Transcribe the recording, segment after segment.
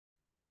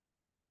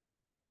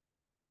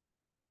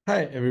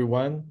Hi,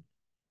 everyone.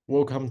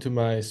 Welcome to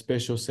my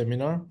special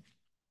seminar.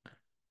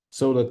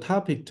 So the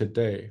topic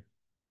today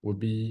will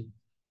be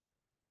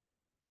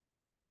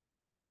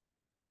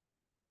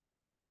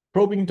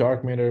probing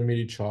dark matter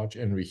Millicharge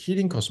and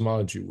reheating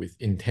cosmology with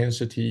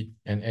intensity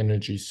and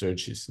energy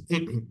searches.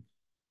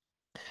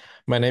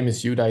 My name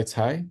is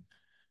Yu-Dai,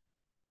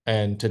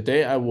 and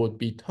today I will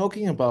be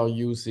talking about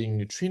using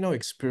neutrino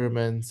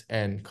experiments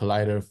and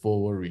collider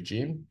forward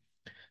regime,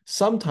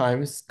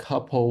 sometimes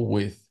coupled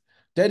with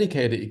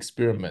dedicated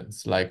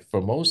experiments like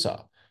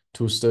Formosa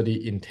to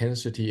study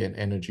intensity and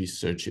energy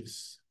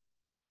searches.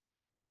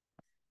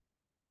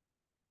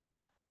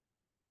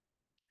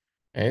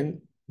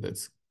 And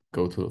let's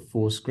go to the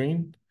full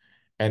screen,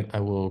 and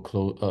I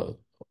will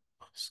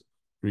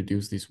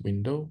reduce this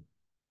window.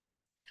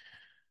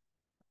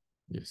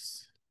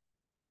 Yes.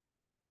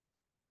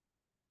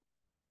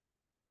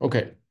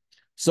 Okay.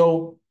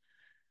 So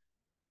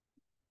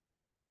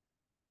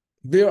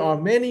there are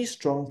many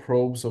strong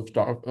probes of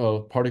dark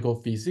particle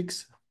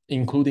physics,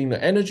 including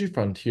the energy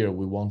frontier.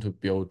 We want to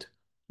build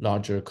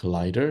larger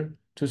collider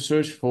to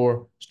search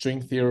for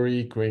string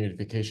theory, grain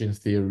unification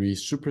theory,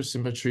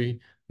 supersymmetry,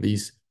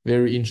 these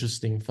very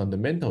interesting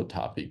fundamental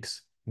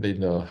topics in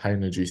the high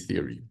energy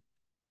theory.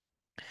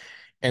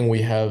 And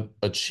we have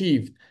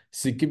achieved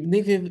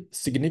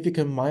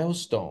significant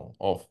milestone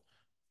of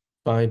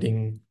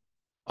finding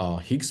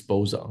Higgs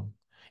boson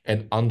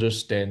and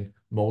understand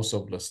most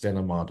of the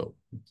standard model.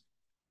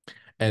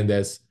 And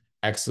that's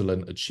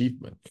excellent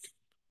achievement.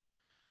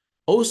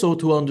 Also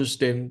to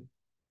understand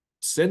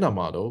standard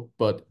model,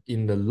 but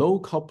in the low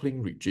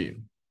coupling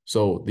regime.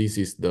 So this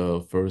is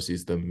the first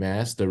is the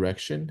mass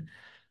direction.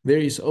 There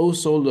is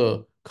also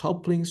the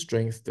coupling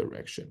strength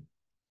direction.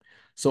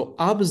 So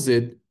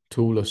opposite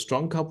to the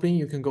strong coupling,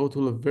 you can go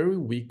to the very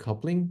weak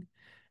coupling.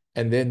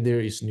 And then there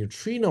is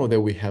neutrino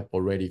that we have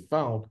already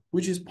found,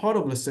 which is part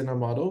of the standard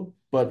model,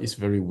 but it's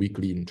very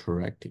weakly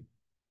interacting.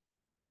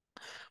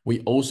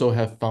 We also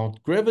have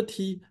found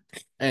gravity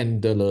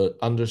and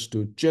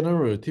understood general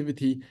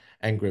relativity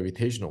and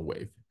gravitational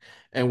wave.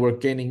 And we're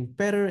gaining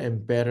better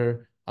and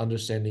better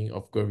understanding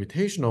of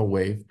gravitational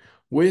wave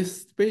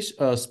with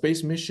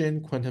space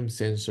mission, quantum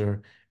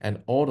sensor,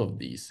 and all of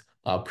these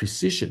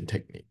precision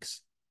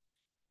techniques.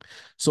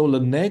 So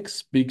the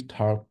next big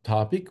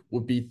topic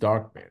would be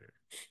dark matter.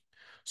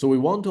 So we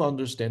want to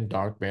understand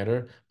dark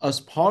matter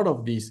as part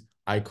of this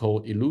I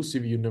call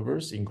elusive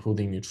universe,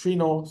 including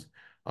neutrinos,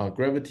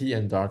 gravity,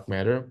 and dark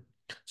matter.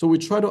 So we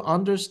try to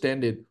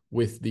understand it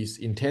with this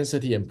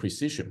intensity and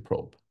precision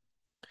probe.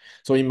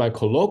 So in my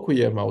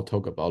colloquium, I'll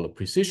talk about the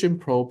precision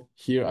probe.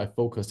 Here I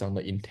focus on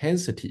the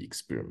intensity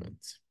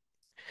experiments.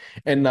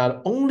 And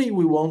not only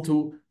we want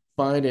to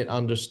find and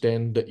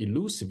understand the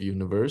elusive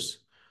universe,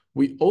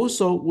 we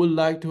also would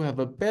like to have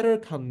a better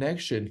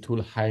connection to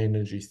the high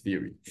energy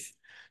theory.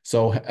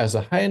 So as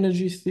a high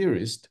energy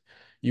theorist,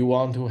 you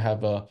want to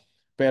have a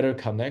better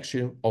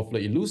connection of the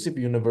elusive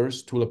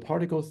universe to the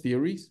particle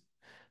theories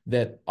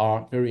that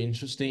are very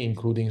interesting,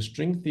 including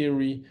string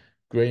theory,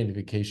 grain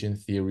unification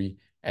theory,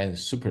 and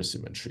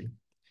supersymmetry.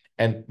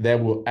 And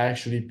that will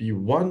actually be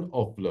one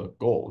of the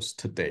goals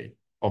today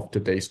of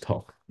today's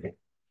talk.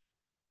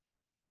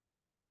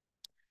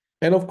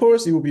 And of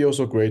course, it will be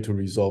also great to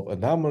resolve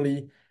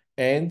anomaly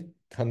and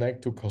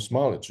connect to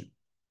cosmology.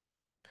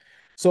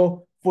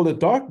 So for the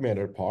dark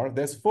matter part,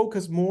 let's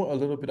focus more a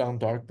little bit on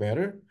dark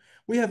matter.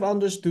 We have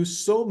understood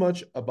so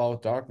much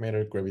about dark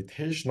matter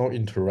gravitational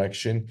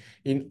interaction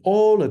in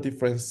all the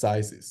different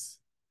sizes.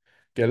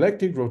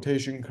 Galactic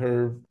rotation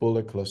curve,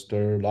 bullet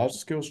cluster,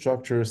 large-scale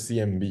structure,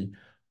 CMB,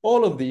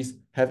 all of these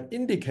have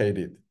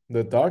indicated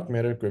the dark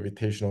matter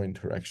gravitational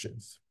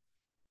interactions.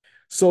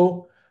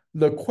 So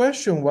the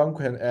question one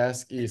can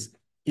ask is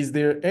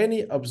there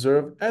any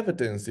observed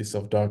evidences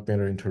of dark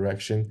matter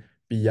interaction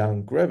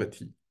beyond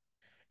gravity?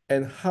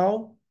 And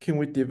how can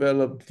we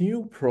develop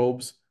new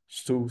probes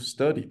to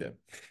study them?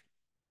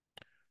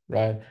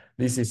 Right?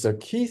 This is a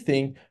key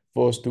thing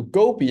for us to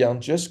go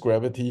beyond just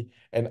gravity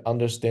and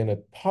understand the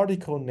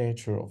particle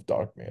nature of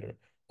dark matter,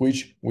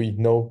 which we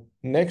know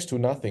next to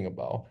nothing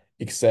about,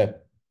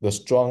 except the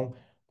strong,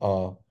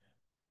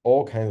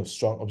 all kinds of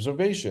strong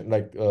observation,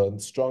 like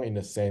strong in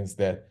the sense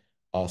that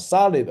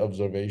solid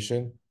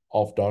observation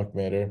of dark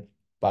matter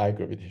by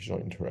gravitational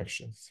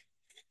interactions.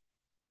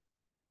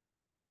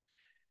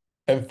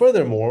 And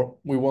furthermore,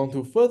 we want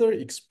to further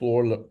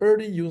explore the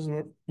early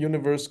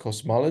universe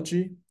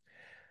cosmology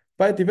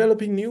by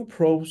developing new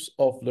probes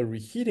of the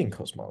reheating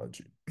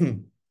cosmology.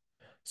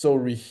 So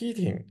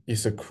reheating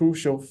is a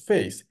crucial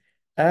phase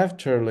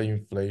after the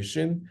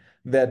inflation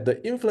that the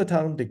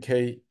inflaton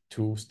decay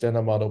to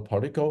standard model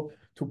particle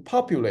to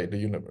populate the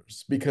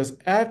universe. Because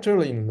after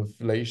the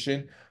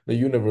inflation, the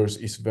universe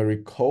is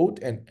very cold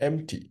and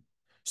empty.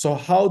 So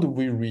how do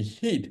we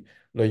reheat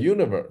the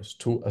universe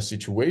to a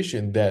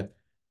situation that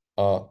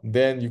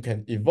then you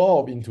can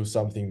evolve into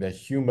something that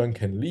human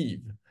can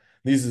live?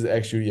 This is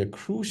actually a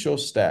crucial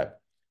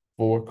step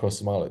for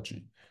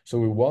cosmology. So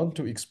we want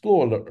to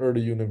explore the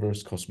early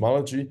universe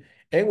cosmology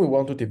And we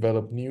want to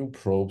develop new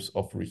probes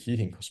of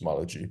reheating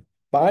cosmology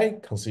by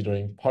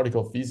considering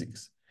particle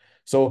physics.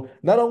 So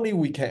not only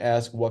we can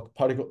ask what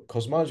particle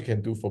cosmology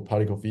can do for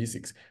particle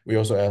physics, we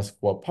also ask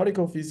what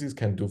particle physics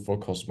can do for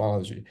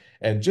cosmology.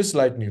 And just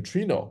like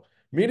neutrino,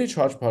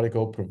 Millicharge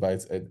particle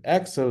provides an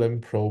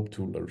excellent probe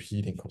to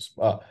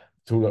the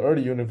to the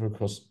early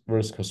universe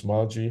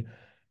cosmology,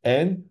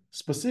 and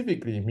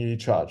specifically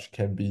Millicharge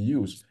can be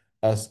used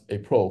as a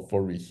probe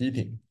for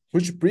reheating,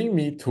 which bring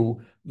me to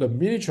the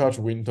Millicharge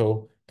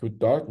window to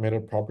dark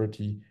matter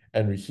property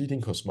and reheating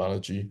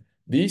cosmology.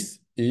 This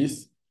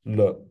is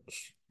the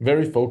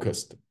very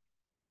focused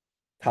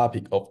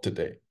topic of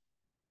today.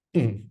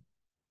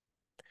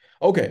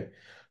 Okay,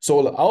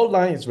 so the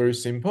outline is very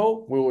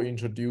simple. We will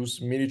introduce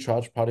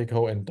Millicharge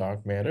particle and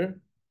dark matter,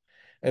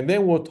 and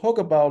then we'll talk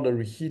about the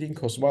reheating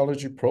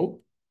cosmology probe.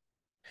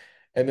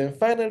 And then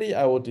finally,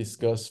 I will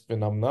discuss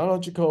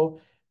phenomenological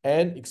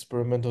and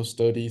experimental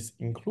studies,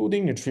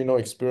 including neutrino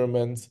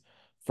experiments,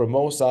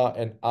 Formosa,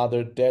 and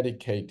other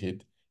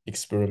dedicated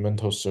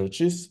experimental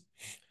searches.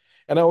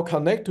 And I will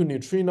connect to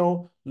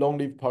neutrino,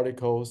 long-lived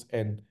particles,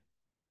 and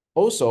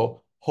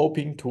also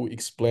hoping to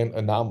explain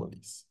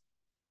anomalies.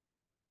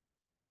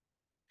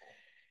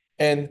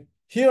 And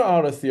here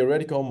are the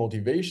theoretical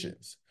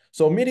motivations.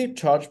 So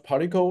Millicharge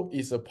particle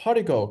is a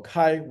particle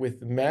chi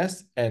with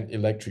mass and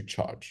electric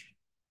charge.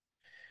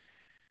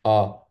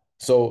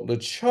 So the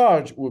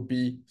charge would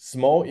be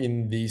small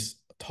in this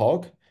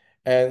talk,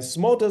 and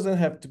small doesn't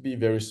have to be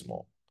very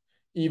small.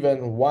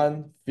 Even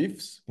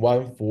 1/5,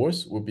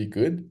 1/4 would be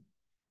good,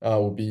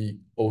 would be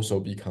also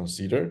be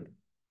considered.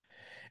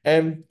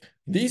 And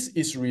this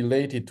is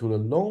related to the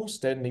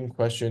long-standing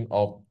question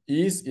of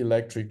is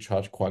electric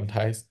charge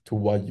quantized to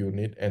what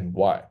unit and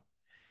why?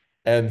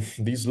 And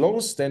these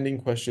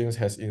long-standing questions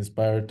has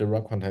inspired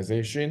Dirac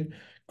quantization,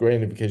 gray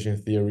unification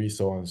theory,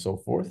 so on and so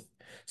forth.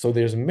 So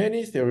there's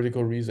many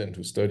theoretical reasons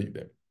to study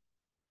them.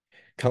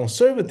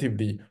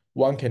 Conservatively,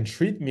 one can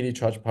treat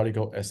Millicharge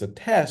particle as a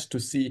test to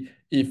see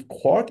if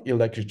quark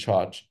electric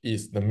charge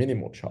is the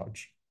minimal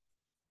charge.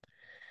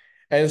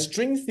 And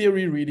string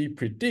theory really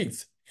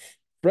predicts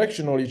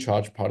fractionally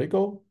charged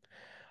particle.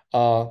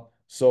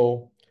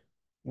 So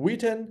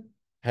Wheaton,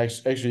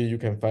 actually you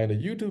can find a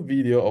YouTube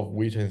video of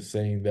Wheaton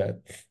saying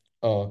that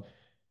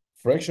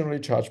fractionally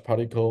charged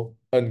particle,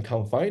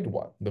 unconfined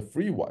one, the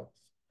free ones,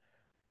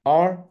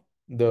 are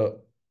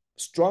the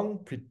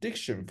strong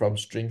prediction from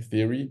string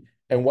theory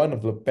and one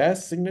of the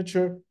best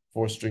signature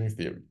for string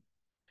theory.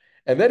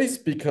 And that is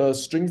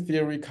because string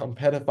theory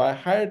compactify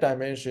higher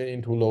dimension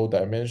into low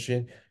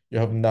dimension. You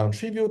have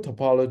non-trivial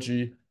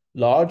topology,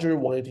 larger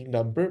winding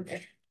number,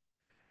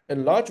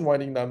 and large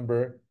winding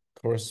number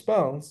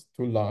corresponds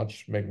to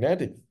large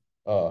magnetic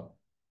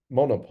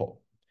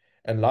monopole.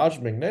 And large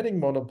magnetic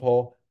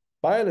monopole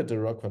by the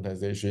Dirac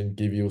quantization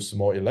give you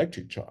small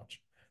electric charge.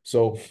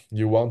 So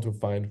you want to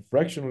find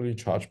fractionally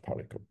charged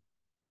particle.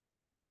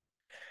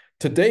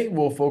 Today,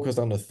 we'll focus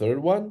on the third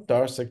one,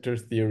 dark sector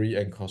theory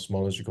and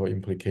cosmological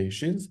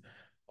implications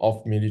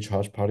of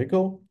Millicharge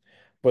particle.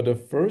 But the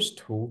first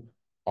two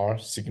are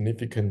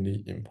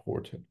significantly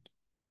important.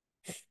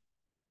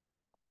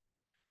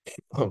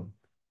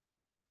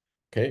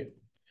 Okay,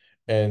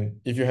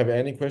 and if you have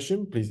any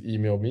question, please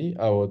email me.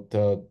 I would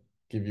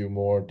give you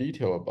more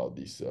detail about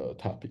these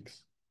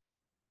topics.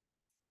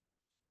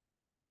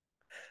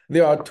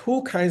 There are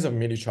two kinds of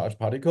Millicharge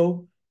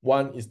particle.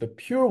 One is the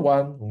pure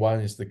one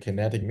is the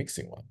kinetic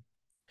mixing one.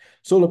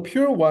 So the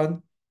pure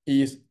one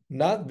is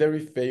not very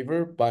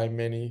favored by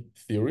many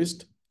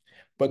theorists,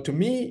 but to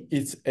me,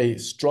 it's a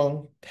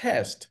strong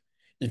test.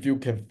 If you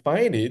can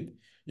find it,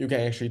 you can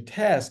actually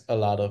test a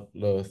lot of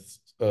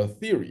the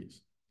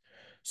theories.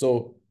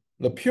 So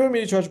the pure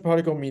Millicharge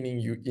particle, meaning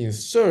you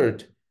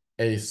insert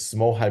a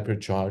small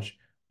hypercharge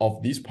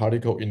of this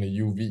particle in the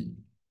UV.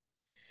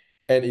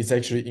 And it's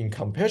actually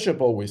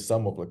incompatible with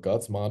some of the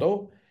Guts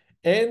model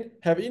and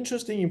have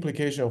interesting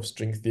implication of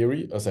string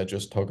theory. As I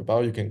just talked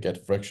about, you can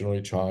get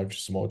fractionally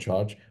charged small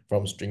charge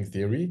from string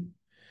theory.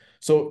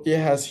 So it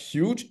has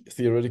huge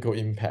theoretical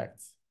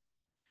impacts.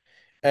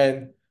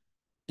 And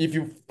if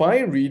you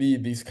find really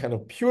this kind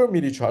of pure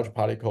Millicharge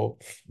particle,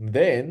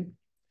 then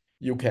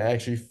you can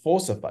actually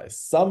falsify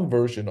some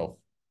version of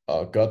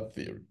gut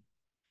theory.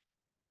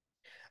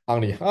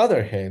 On the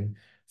other hand,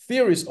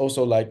 theorists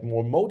also like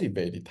more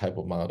motivated type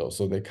of model,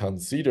 so they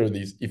consider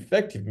these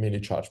effective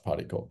Millicharge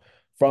particle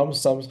from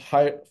some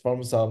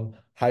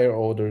higher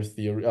order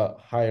theory,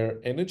 higher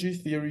energy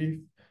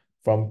theory,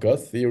 from gut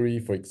theory,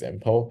 for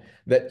example,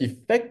 that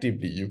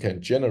effectively you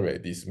can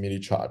generate this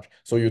Millicharge.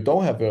 So you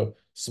don't have a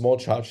small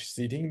charge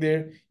sitting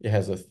there, it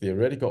has a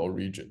theoretical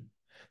origin.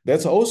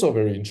 That's also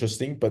very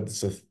interesting, but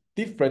it's a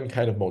different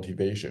kind of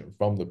motivation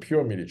from the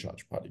pure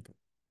Millicharge particle.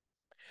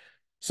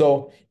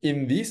 So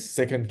in this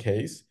second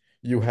case,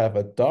 you have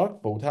a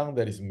dark photon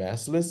that is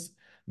massless,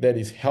 that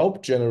is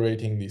help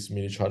generating this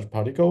Millicharge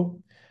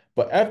particle,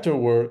 but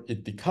afterward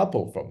it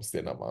decoupled from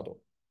standard model.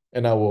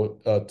 And I will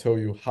tell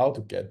you how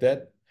to get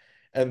that.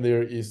 And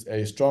there is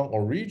a strong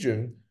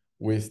origin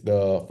with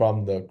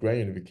from the grand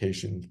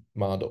unification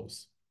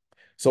models.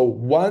 So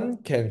one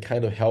can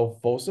kind of help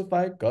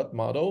falsify gut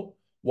model.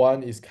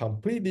 One is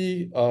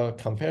completely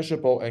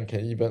compatible and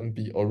can even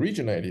be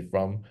originated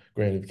from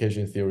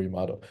gratification theory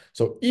model.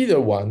 So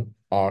either one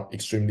are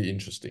extremely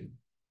interesting.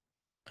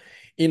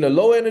 In a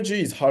low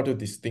energy, it's hard to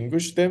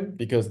distinguish them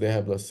because they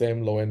have the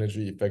same low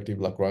energy effective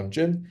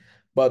Lagrangian,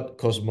 but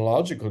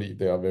cosmologically,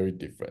 they are very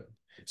different.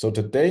 So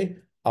today,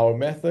 our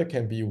method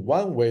can be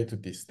one way to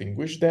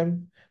distinguish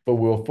them, but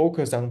we'll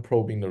focus on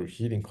probing the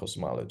reheating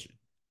cosmology.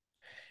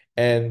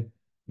 And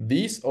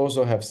these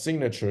also have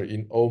signature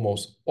in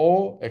almost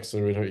all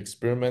accelerator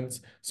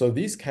experiments. So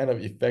this kind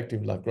of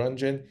effective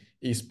Lagrangian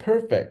is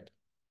perfect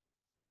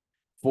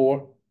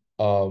for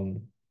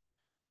um,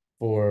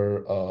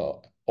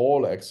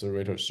 all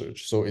accelerator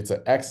search. So it's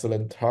an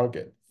excellent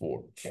target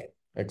for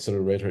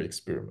accelerator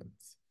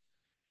experiments.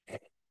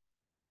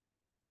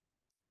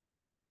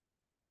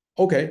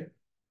 Okay,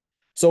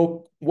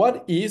 so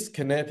what is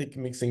kinetic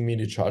mixing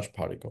Millicharge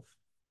particle?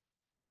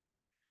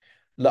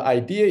 The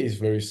idea is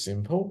very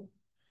simple.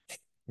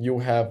 You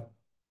have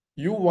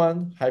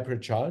U1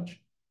 hypercharge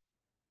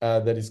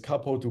that is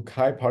coupled to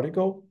chi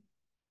particle.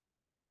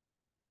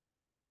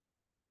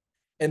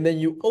 And then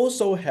you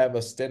also have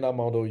a standard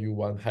model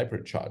U1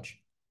 hypercharge.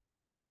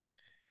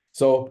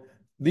 So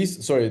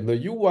this, sorry, the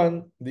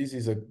U1, this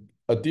is an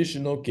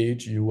additional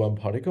gauge U1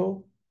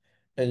 particle.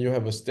 And you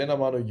have a standard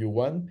model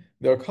U1.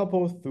 They're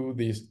coupled through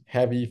this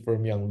heavy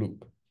fermion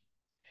loop.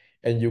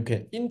 And you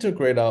can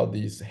integrate out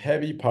this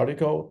heavy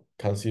particle,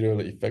 consider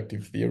the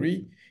effective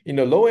theory. In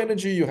the low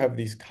energy, you have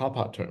this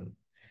kappa term.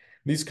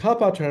 This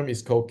kappa term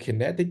is called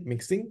kinetic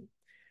mixing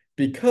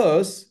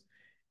because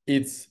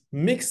it's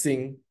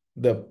mixing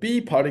the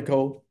B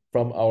particle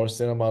from our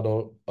standard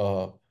model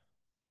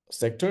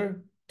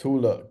sector to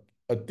the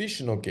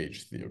additional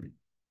gauge theory.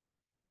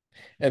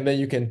 And then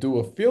you can do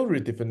a field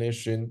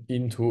redefinition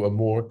into a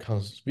more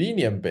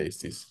convenient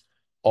basis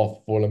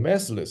for the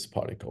massless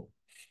particle.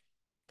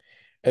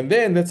 And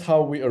then that's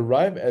how we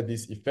arrive at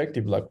this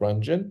effective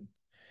Lagrangian.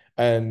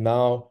 And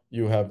now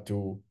you have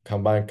to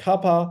combine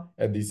kappa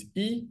and this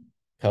E.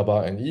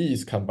 Kappa and E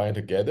is combined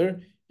together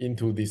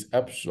into this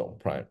epsilon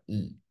prime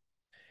E.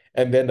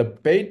 And then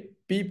the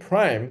B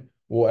prime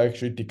will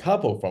actually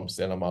decouple from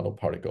standard model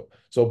particle.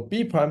 So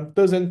B prime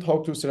doesn't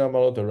talk to standard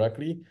model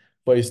directly,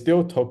 but it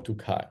still talks to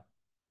chi.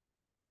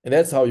 And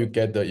that's how you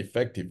get the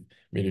effective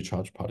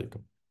Millicharge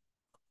particle.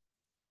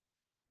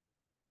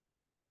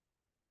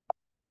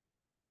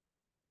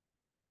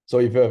 So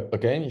if you have,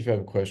 again, if you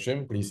have a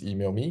question, please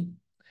email me.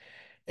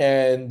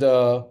 And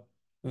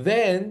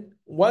then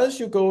once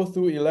you go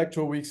through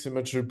electroweak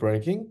symmetry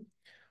breaking,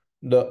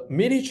 the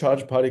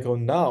Millicharge particle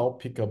now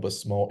pick up a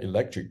small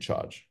electric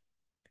charge.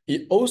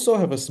 It also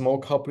have a small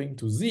coupling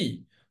to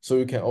Z, so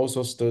you can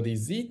also study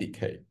Z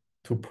decay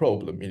to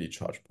probe the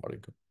Millicharge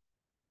particle,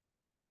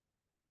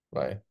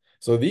 right?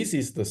 So this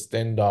is the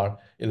standard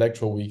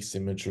electroweak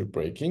symmetry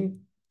breaking.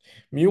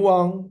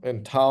 Muon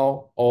and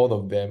tau, all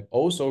of them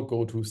also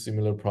go to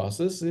similar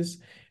processes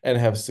and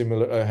have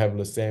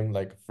the same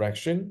like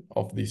fraction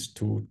of these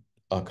two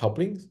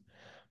couplings.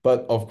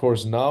 But of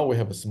course, now we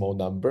have a small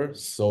number,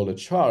 so the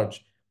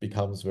charge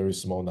becomes very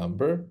small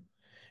number.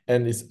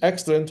 And it's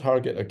excellent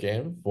target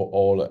again for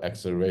all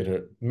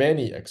the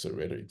many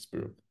accelerator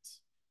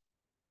experiments.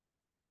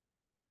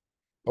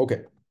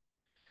 Okay,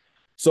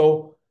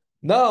 so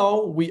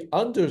now we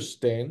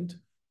understand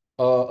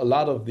a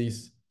lot of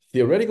these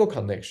theoretical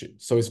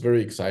connections, so it's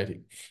very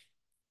exciting.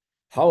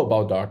 How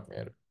about dark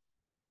matter?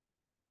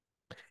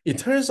 It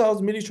turns out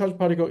Millicharge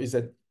particle is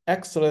an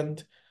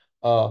excellent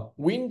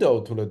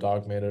window to the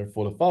dark matter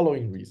for the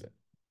following reason.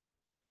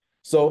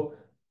 So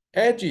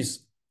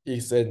EDGES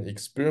is an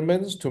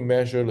experiment to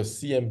measure the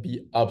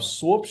CMB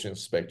absorption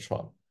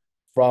spectrum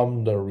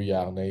from the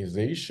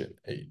reionization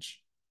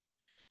age.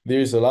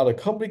 There's a lot of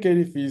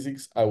complicated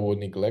physics I will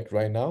neglect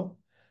right now,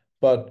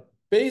 but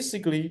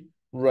basically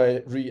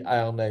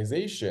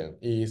reionization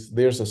is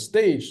there's a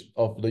stage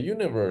of the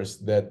universe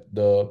that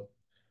the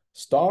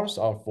stars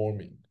are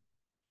forming.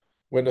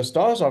 When the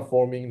stars are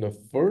forming, the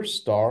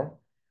first star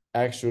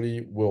actually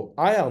um,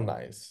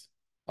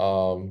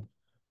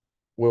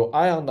 will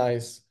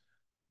ionize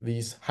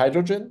these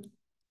hydrogen.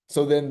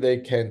 So then they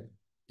can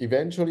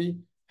eventually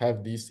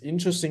have this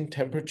interesting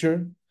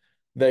temperature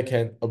that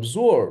can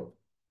absorb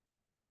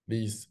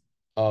these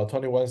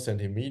 21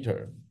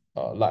 centimeter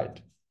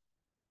light.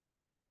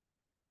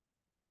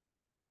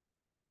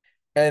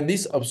 And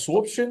this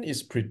absorption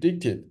is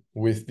predicted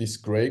with this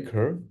gray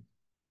curve,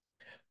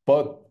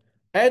 but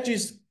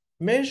EDGES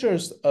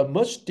measures a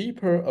much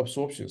deeper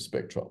absorption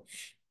spectrum,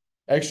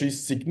 actually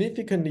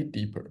significantly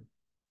deeper.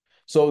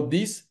 So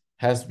this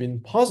has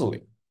been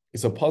puzzling.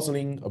 It's a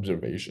puzzling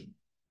observation.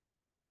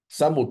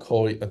 Some would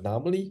call it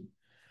anomaly,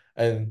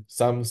 and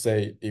some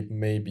say it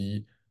may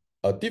be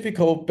a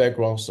difficult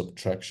background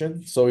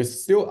subtraction. So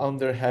it's still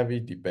under heavy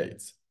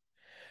debates.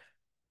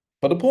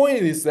 But the point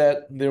is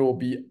that there will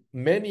be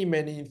many,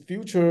 many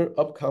future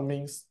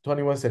upcoming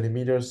 21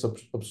 centimeters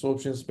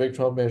absorption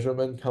spectrum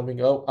measurement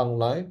coming out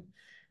online,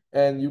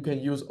 and you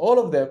can use all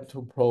of them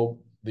to probe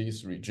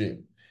this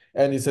regime.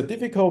 And it's a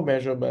difficult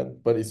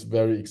measurement, but it's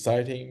very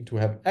exciting to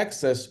have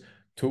access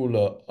to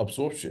the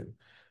absorption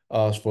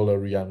for the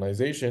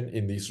reionization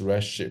in this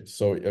redshift.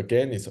 So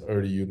again, it's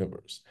early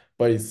universe,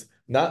 but it's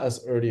not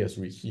as early as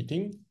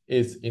reheating.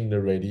 It's in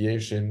the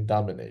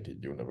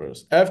radiation-dominated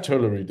universe. After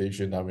the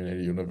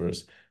radiation-dominated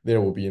universe, there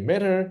will be a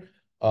matter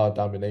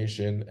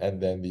domination, and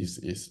then this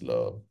is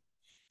the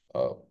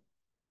uh,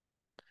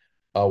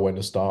 when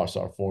the stars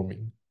are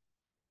forming.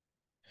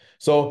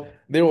 So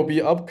there will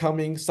be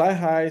upcoming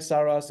Sci-Hi,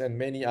 Saras, and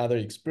many other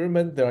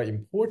experiments that are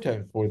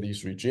important for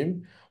this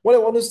regime. What I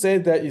want to say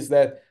that is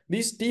that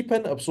this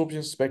deepened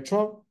absorption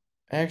spectrum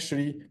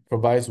actually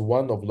provides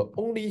one of the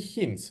only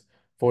hints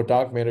for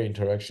dark matter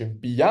interaction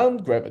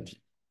beyond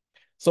gravity.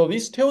 So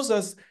this tells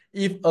us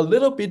if a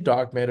little bit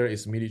dark matter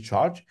is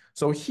Millicharge.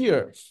 So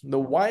here, the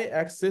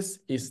y-axis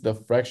is the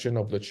fraction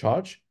of the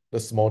charge, the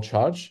small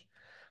charge.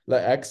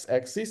 The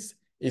x-axis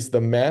is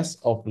the mass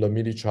of the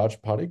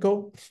Millicharge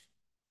particle.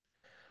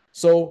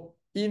 So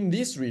in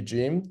this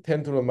regime,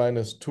 10 to the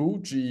minus 2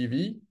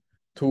 GeV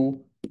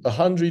to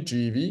 100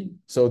 GeV.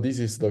 So this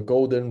is the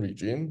golden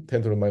regime,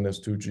 10 to the minus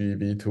 2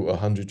 GeV to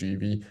 100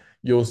 GeV.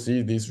 You'll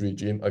see this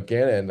regime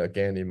again and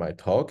again in my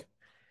talk.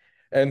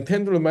 And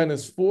 10 to the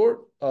minus 4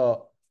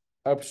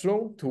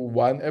 epsilon to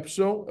 1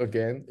 epsilon,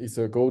 again, is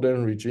a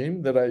golden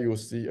regime that I will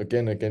see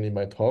again and again in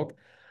my talk.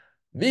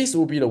 This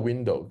will be the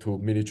window to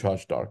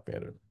millicharge dark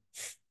matter.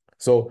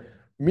 So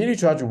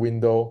millicharge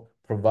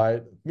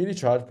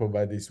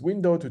provide this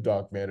window to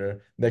dark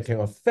matter that can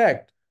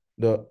affect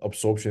the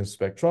absorption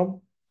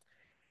spectrum.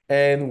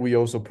 And we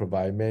also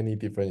provide many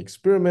different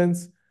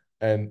experiments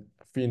and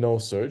phenol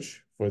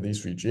search for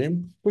this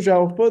regime, which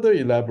I'll further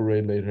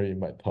elaborate later in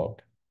my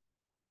talk.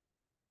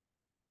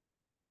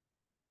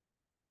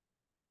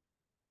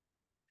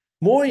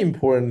 More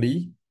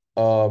importantly,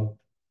 I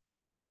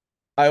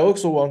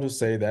also want to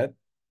say that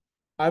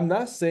I'm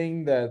not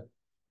saying that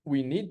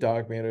we need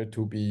dark matter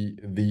to be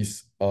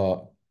these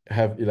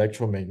have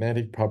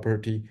electromagnetic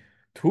property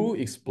to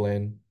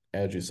explain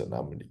edges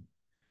anomaly.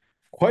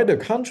 Quite the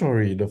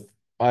contrary,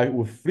 I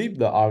would flip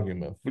the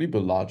argument, flip the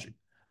logic.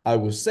 I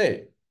would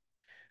say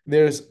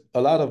there's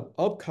a lot of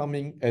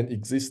upcoming and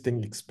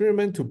existing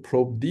experiment to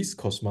probe this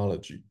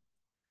cosmology.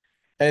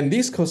 And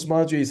this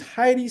cosmology is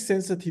highly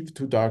sensitive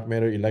to dark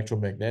matter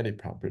electromagnetic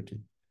property.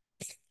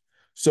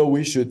 So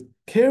we should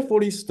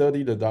carefully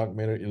study the dark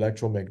matter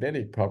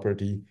electromagnetic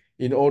property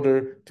in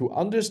order to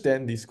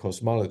understand this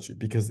cosmology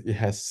because it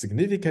has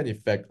significant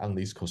effect on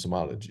this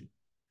cosmology.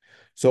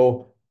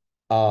 So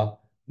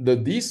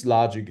this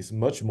logic is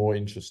much more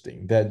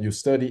interesting that you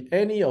study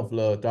any of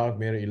the dark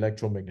matter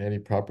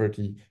electromagnetic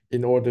property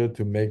in order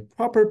to make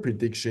proper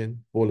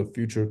prediction for the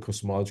future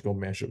cosmological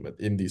measurement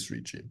in this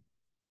region.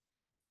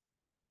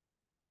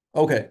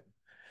 Okay,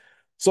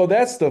 so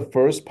that's the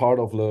first part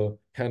of the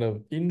kind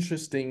of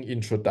interesting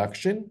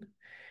introduction.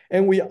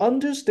 And we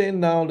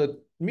understand now that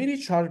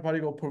mini-charged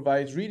particle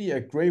provides really a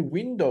great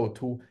window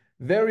to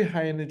very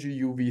high energy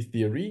UV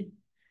theory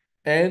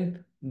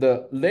and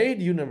the late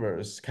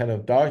universe kind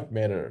of dark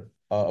matter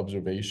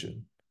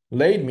observation.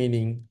 Late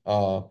meaning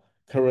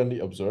currently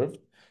observed.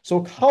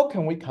 So how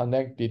can we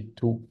connect it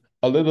to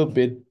a little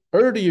bit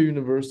earlier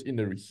universe in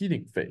the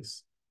reheating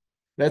phase?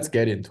 Let's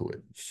get into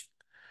it.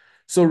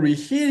 So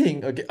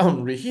reheating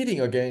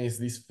again is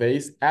this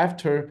phase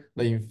after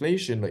the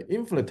inflation, the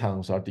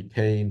inflatons are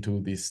decaying to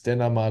the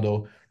standard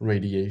model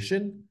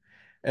radiation.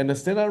 And the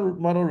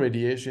standard model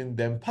radiation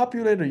then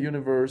populate the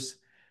universe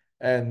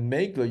and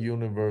make the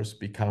universe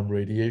become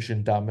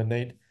radiation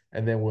dominate.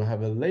 And then we'll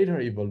have a later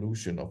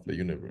evolution of the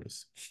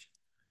universe.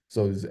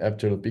 So it's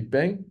after the Big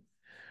Bang.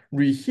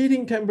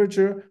 Reheating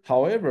temperature,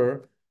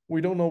 however,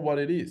 we don't know what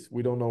it is.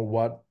 We don't know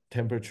what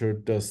temperature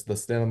does the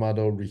standard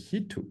model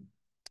reheat to.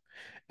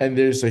 And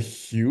there's a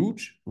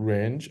huge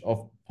range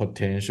of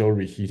potential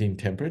reheating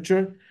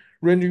temperature,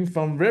 ranging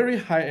from very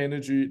high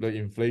energy, the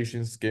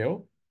inflation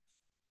scale,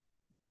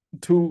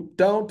 to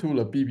down to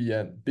the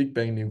BBN, Big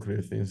Bang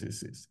Nuclear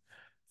Synthesis,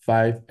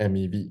 5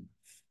 MeV.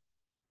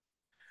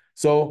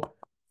 So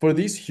for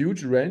this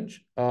huge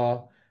range,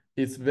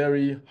 it's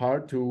very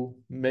hard to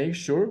make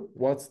sure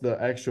what's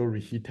the actual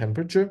reheat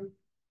temperature.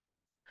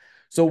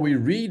 So we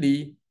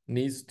really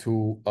need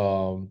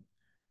to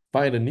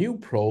find a new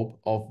probe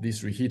of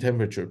this reheat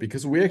temperature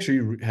because we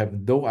actually have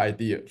no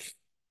idea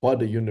what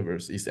the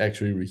universe is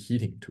actually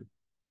reheating to.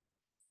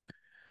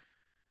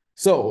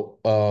 So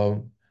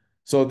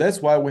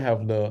that's why we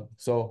have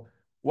so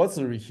what's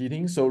the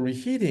reheating? So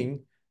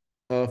reheating,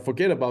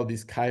 forget about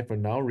this chi for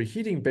now.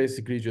 Reheating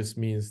basically just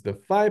means the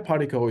phi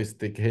particle is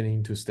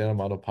decaying to standard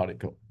model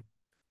particle.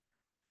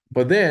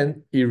 But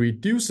then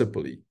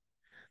irreducibly,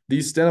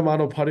 this standard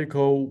model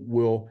particle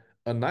will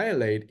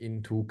annihilate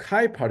into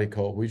chi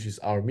particle, which is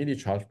our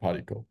mini-charge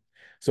particle.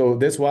 So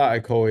that's why I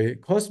call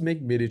it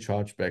cosmic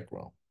mini-charge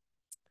background.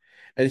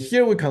 And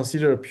here we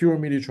consider a pure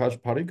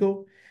mini-charge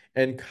particle,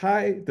 and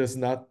chi does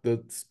not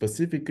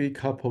specifically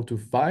couple to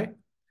phi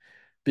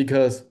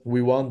because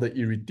we want the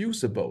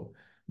irreducible,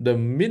 the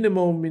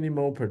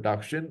minimal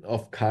production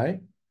of chi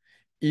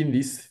in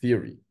this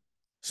theory.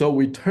 So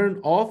we turn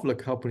off the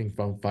coupling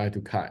from phi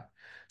to chi.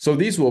 So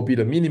this will be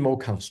the minimal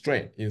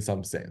constraint in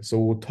some sense. So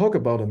we'll talk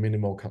about the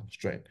minimal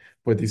constraint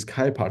for this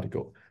chi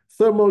particle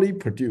thermally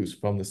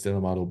produced from the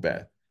stellar model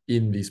bed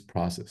in this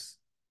process.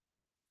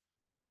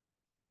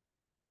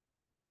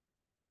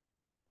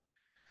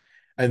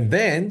 And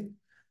then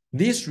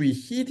this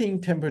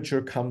reheating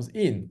temperature comes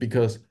in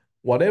because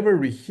whatever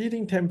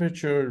reheating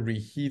temperature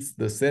reheats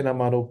the stellar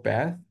model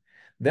bath,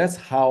 that's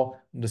how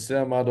the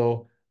stellar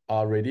model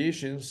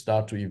radiation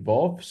start to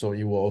evolve. So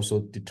it will also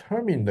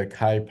determine the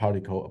chi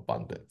particle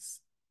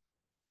abundance.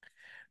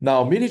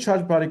 Now,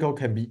 Millicharge particle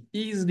can be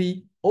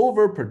easily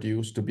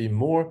overproduced to be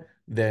more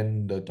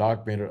than the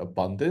dark matter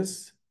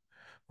abundance,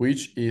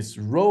 which is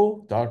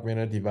rho dark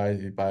matter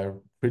divided by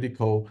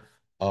critical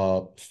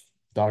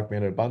dark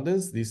matter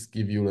abundance. This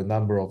gives you a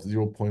number of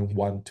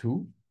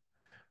 0.12,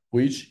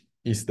 which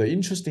is the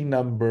interesting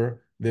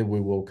number that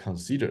we will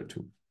consider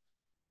too.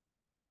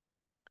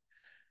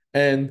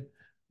 And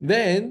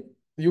then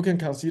you can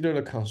consider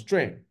the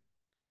constraint.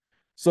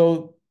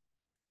 So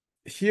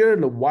here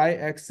the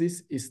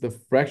y-axis is the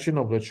fraction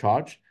of the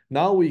charge.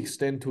 Now we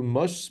extend to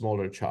much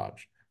smaller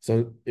charge.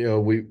 So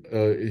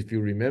if you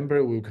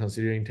remember, we were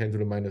considering 10 to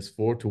the minus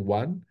 4 to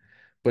 1,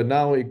 but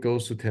now it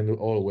goes to 10 to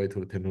all the way to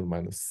the 10 to the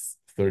minus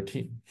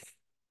 13.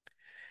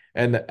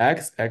 And the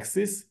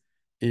x-axis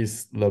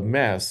is the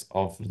mass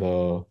of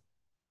the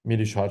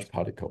Millicharge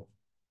particle.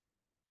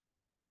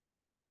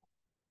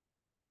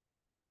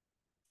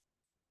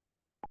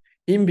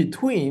 In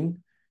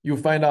between, you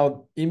find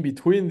out in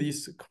between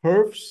these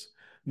curves,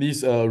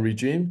 this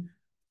regime,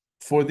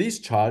 for this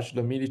charge,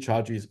 the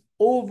Millicharge is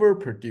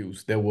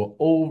overproduced that will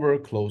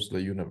overclose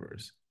the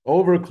universe.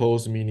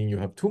 Overclose meaning you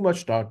have too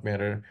much dark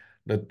matter,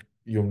 the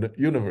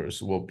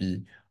universe will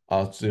be,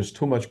 there's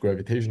too much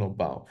gravitational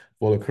bound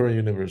for the current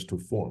universe to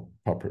form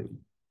properly.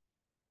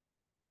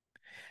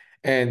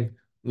 And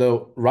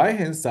the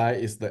right-hand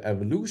side is the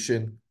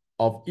evolution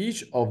of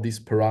each of these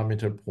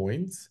parameter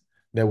points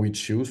that we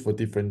choose for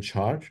different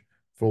charge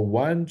for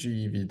one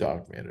GeV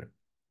dark matter.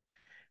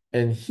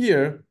 And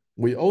here,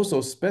 we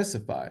also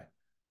specify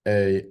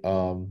a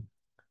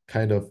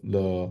kind of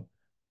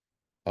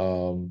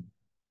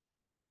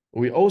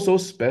we also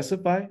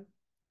specify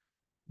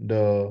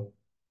the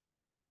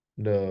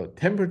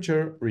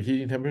temperature,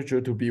 reheating temperature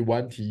to be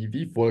 1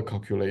 TeV for the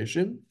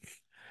calculation,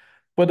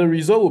 but the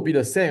result will be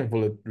the same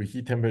for the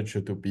reheat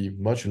temperature to be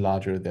much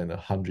larger than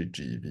 100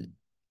 GeV.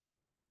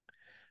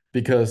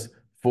 Because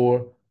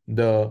for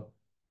the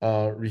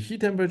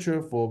reheat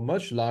temperature for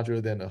much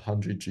larger than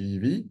 100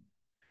 GeV,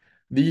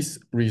 these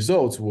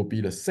results will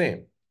be the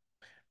same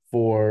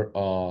for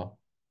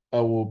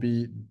will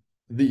be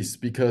this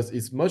because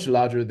it's much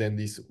larger than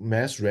this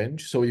mass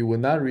range, so it will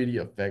not really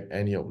affect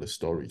any of the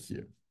story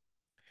here.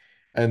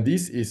 And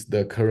this is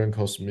the current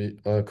cosmic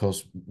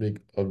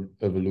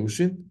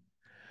evolution.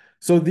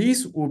 So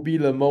this will be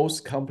the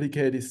most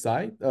complicated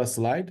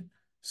slide.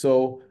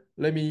 So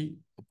let me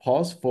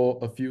pause for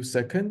a few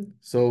seconds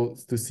so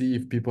to see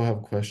if people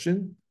have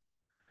question.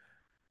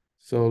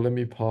 So let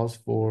me pause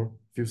for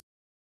a few.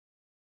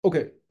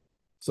 Okay,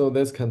 so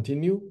let's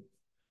continue.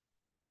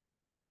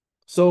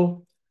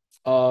 So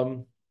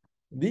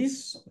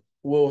this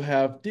will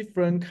have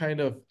different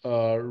kind of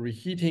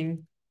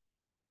reheating.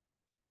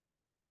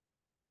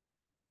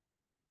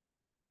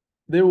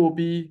 There will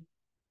be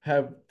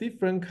have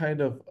different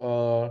kind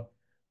of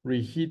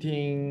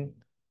reheating,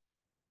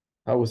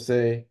 I would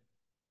say,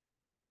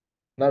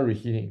 not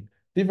reheating,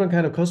 different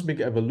kind of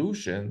cosmic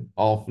evolution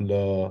of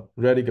the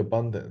radic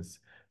abundance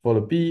for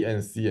the B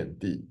and C and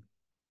D.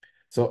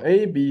 So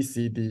A, B,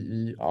 C, D,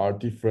 E are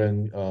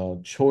different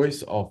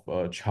choice of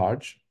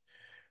charge.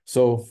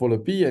 So for the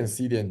B and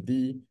C and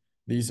D,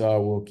 these are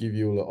will give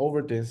you the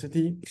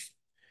overdensity.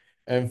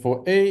 And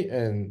for A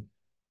and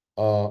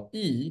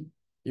E,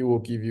 it will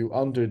give you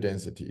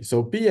underdensity.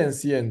 So B and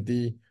C and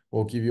D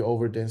will give you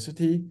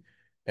overdensity,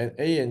 and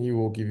A and E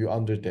will give you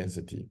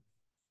underdensity.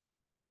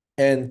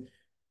 And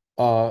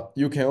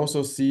you can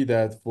also see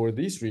that for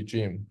this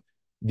regime,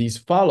 this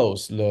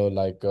follows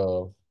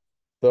the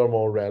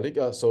thermal relic.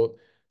 So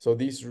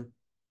this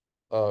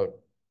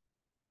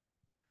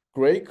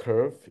gray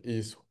curve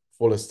is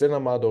for the stellar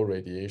model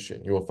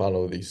radiation. You will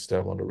follow this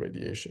stellar model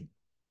radiation.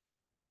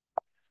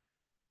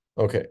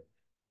 Okay.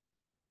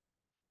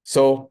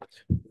 So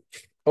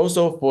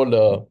also for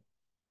the,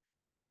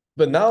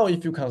 but now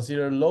if you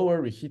consider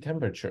lower reheat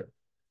temperature,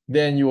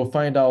 then you will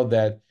find out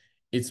that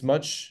it's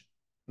much,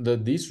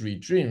 this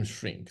regime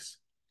shrinks.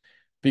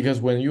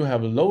 Because when you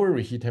have a lower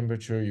reheat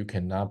temperature, you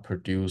cannot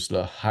produce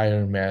the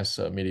higher mass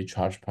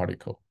Millicharge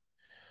particle.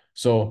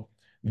 So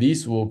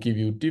this will give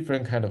you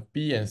different kind of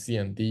B and C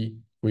and D,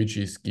 which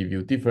is give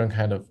you different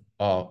kind of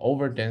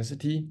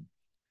overdensity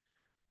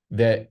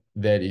that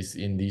is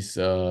in this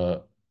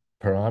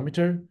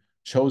parameter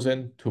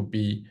chosen to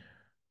be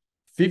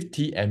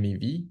 50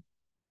 MeV.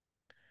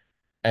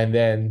 And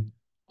then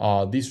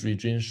this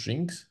region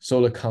shrinks,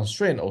 so the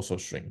constraint also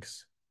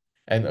shrinks.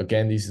 And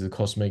again, this is a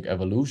cosmic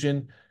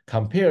evolution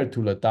compared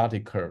to the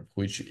dotted curve,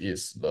 which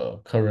is the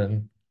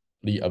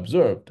currently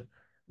observed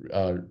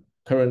uh,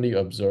 currently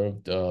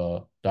observed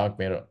dark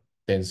matter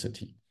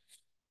density.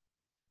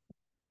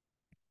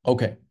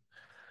 Okay,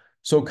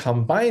 so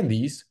combine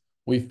these,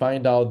 we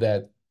find out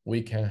that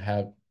we can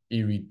have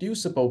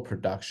irreducible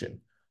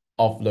production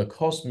of the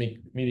cosmic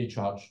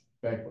millicharge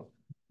background.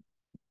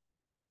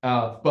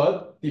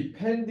 But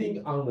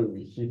depending on the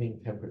reheating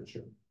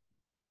temperature.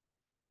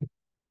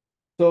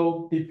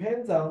 So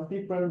depends on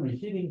different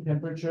reheating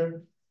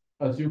temperature,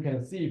 as you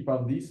can see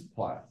from this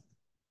plot.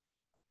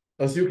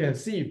 As you can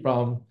see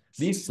from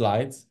these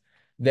slides,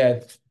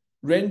 that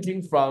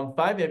ranging from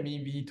 5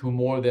 MeV to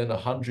more than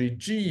 100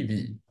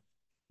 GeV,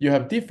 you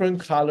have different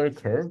color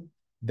curve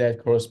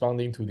that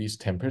corresponding to this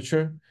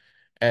temperature,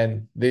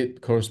 and they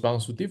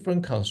corresponds to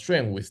different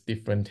constraint with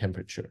different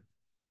temperature.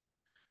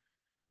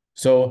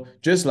 So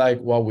just like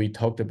what we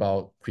talked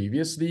about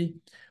previously,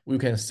 we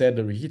can set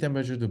the reheat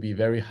temperature to be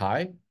very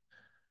high.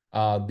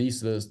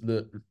 This is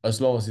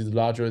as long as it's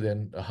larger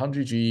than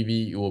 100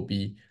 GeV, it will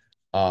be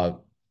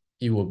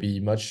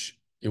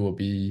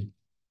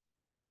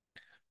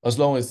as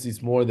long as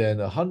it's more than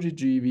 100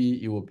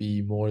 GeV, it will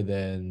be more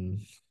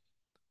than.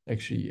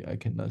 Actually, I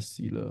cannot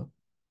see the.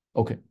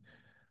 Okay,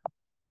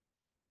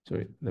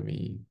 sorry. Let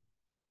me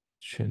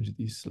change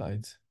these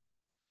slides.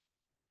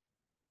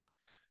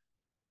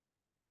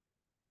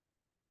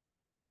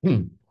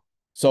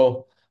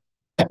 So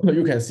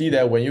you can see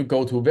that when you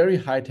go to very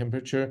high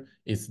temperature,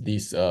 it's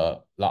this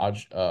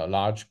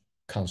large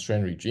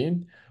constraint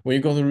regime. When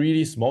you go to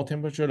really small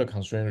temperature, the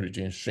constraint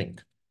regime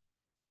shrink.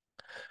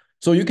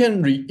 So you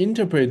can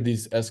reinterpret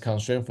this as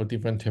constraint for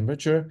different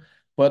temperature,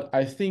 but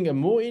I think a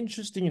more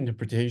interesting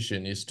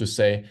interpretation is to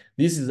say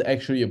this is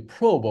actually a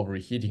probe of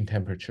reheating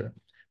temperature,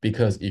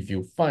 because if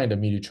you find a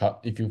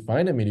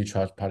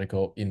millicharge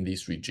particle in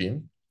this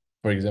regime,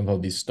 for example,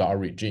 this star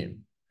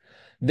regime,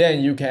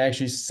 then you can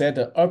actually set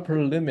the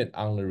upper limit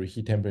on the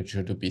reheat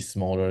temperature to be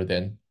smaller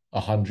than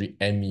 100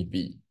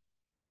 MeV.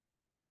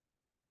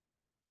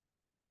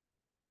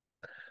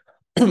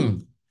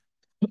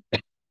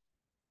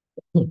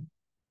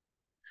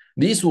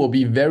 This will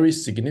be very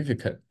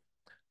significant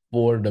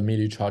for the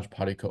millicharge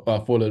particle,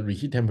 for the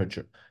reheat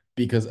temperature,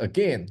 because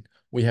again,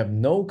 we have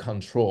no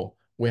control.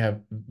 We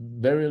have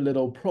very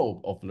little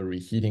probe of the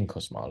reheating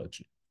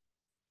cosmology.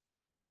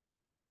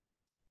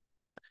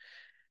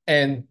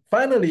 And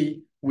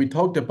finally, we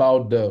talked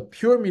about the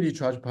pure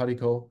millicharge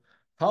particle.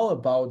 How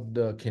about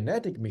the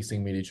kinetic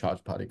mixing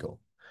millicharge particle?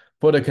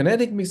 For the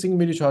kinetic mixing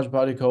millicharge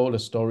particle, the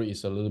story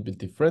is a little bit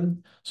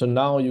different. So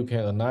now you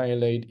can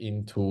annihilate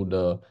into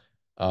the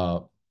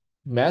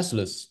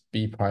massless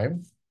B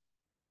prime.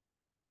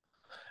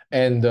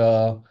 And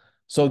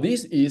so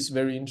this is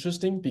very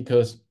interesting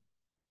because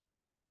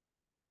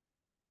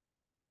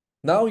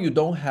now you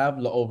don't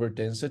have the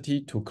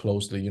overdensity to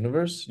close the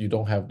universe. You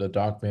don't have the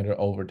dark matter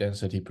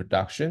overdensity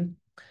production.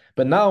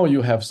 But now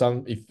you have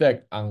some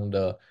effect on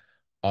the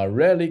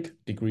relative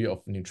degree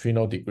of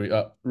neutrino degree,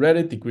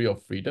 relative degree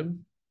of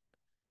freedom,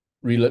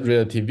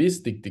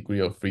 relativistic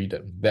degree of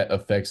freedom that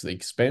affects the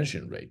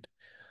expansion rate,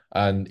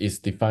 and is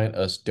defined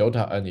as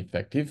delta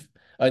ineffective.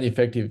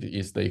 Ineffective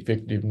is the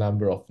effective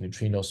number of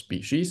neutrino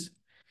species.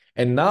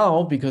 And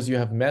now, because you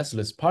have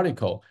massless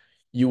particle,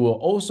 you will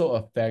also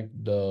affect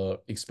the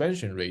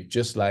expansion rate,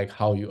 just like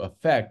how you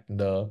affect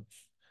the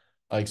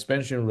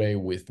expansion rate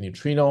with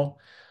neutrino,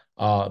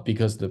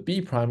 because the B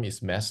prime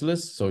is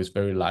massless, so it's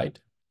very light.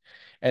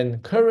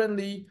 And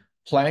currently,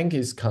 Planck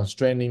is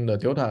constraining the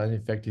delta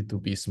unaffected to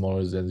be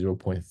smaller than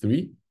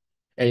 0.3.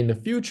 And in the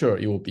future,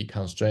 it will be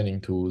constraining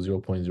to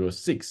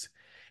 0.06.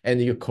 And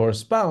it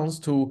corresponds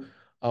to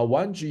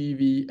 1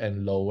 GeV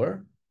and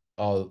lower.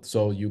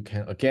 So you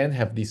can again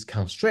have this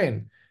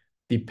constraint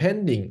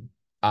depending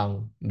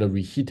on the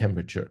reheat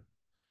temperature.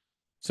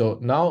 So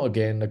now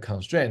again, the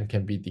constraint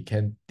can be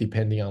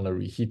depending on the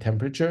reheat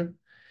temperature.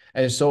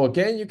 And so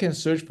again, you can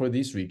search for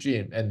this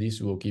regime, and this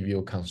will give you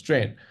a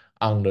constraint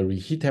on the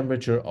reheat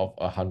temperature of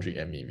 100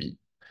 MeV.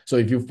 So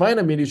if you find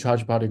a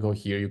millicharge particle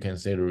here, you can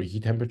say the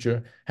reheat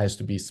temperature has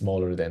to be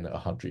smaller than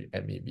 100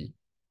 MeV.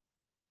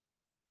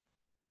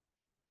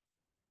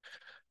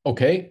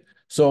 Okay,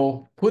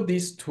 so put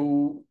these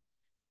two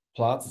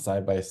plots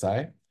side by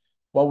side.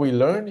 What we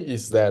learned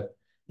is that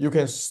you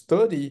can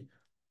study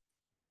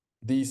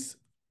these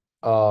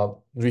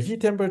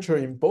reheat temperature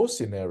in both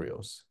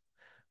scenarios.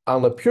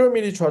 On the pure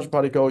millicharge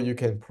particle, you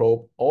can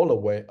probe all the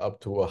way up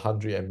to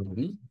 100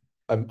 MeV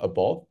and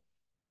above,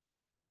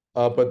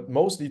 but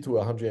mostly to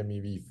 100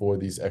 MeV for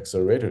this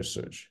accelerator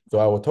search. So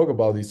I will talk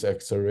about this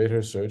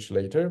accelerator search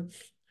later.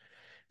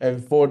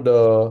 And for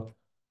the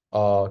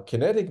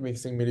kinetic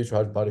mixing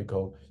millicharge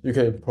particle, you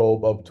can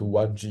probe up to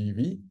 1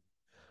 GeV.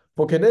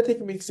 For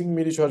kinetic mixing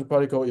millicharge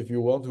particle, if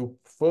you want to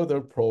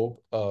further probe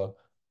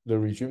the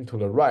regime to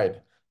the right,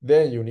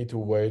 then you need to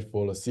wait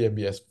for the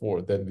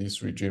CMBS4, then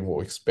this regime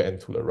will expand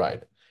to the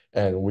right.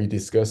 And we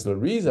discussed the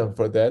reason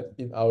for that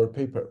in our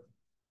paper.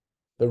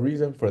 The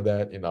reason for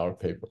that in our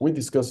paper. We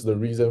discussed the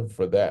reason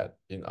for that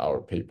in our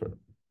paper.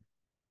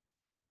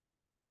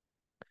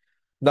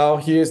 Now,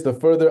 here's the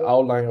further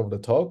outline of the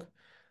talk.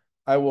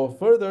 I will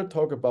further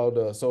talk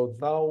about so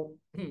now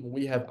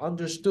we have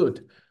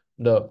understood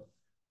the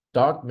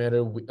dark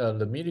matter,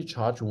 the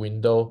Millicharge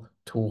window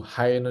to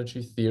high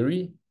energy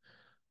theory,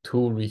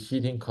 to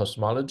reheating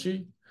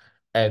cosmology,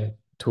 and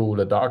to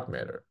the dark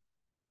matter.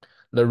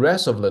 The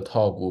rest of the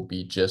talk will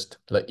be just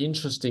the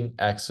interesting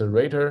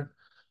accelerator,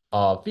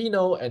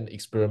 pheno and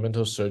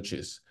experimental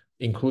searches,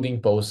 including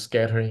both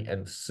scattering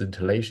and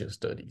scintillation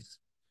studies.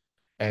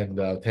 And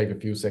take a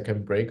few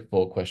second break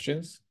for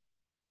questions.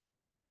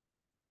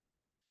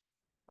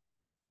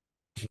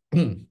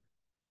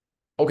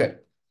 Okay,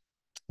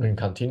 we can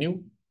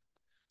continue.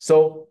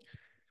 So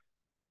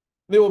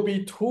there will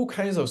be two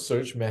kinds of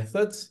search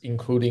methods,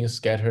 including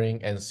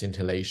scattering and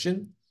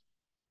scintillation.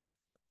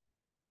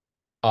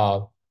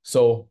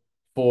 So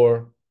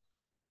for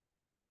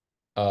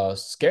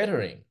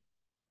scattering,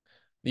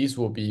 these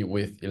will be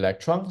with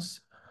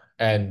electrons,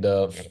 and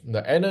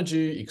the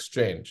energy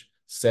exchange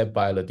set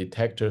by the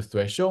detector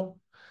threshold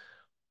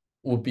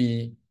would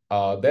be,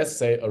 let's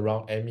say,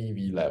 around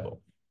MeV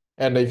level.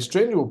 And the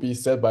exchange will be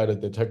set by the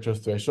detector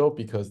threshold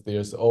because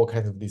there's all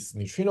kinds of these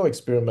neutrino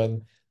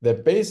experiment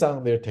that based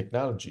on their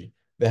technology,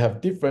 they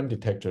have different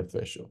detector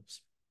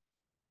thresholds.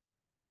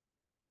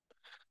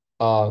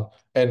 Uh,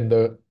 and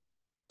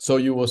so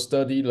you will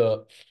study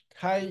the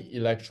high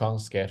electron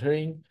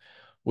scattering,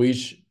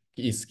 which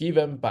is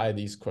given by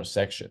this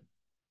cross-section.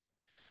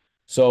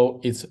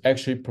 So it's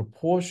actually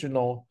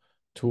proportional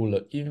to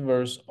the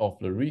inverse of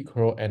the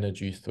recoil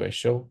energy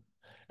threshold.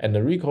 And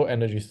the recoil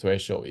energy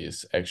threshold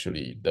is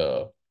actually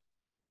the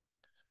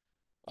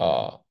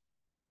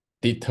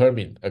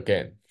determined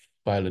again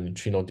by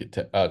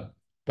the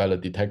by the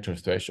detector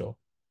threshold.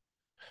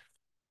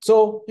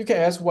 So you can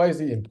ask, why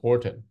is it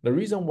important? The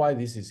reason why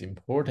this is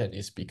important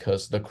is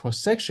because the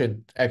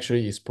cross-section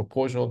actually is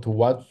proportional to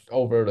 1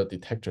 over the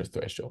detector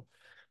threshold.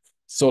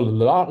 So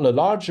the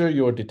larger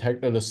your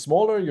detector, the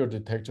smaller your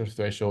detector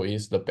threshold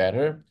is, the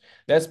better.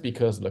 That's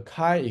because the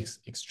chi is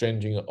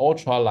exchanging an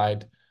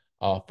ultralight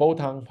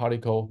photon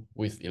particle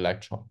with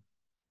electron.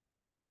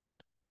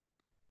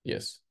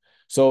 Yes.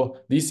 So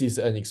this is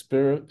an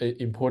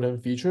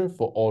important feature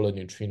for all the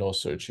neutrino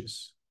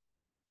searches.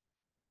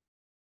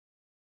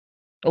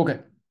 Okay.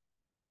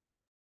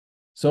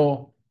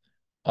 So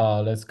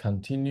let's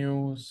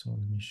continue. So let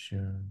me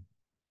share.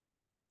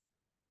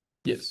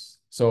 Yes.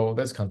 So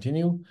let's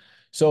continue.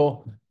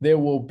 So there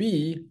will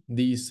be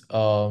these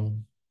let's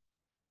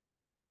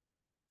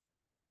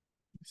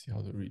see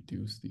how to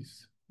reduce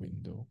this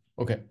window.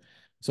 Okay.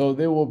 So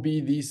there will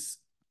be these.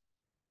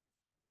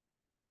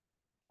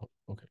 Oh,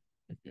 okay.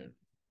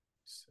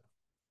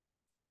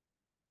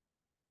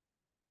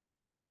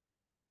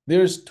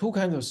 There's two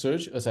kinds of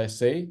search, as I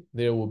say.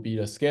 There will be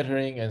the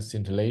scattering and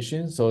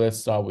scintillation. So let's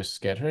start with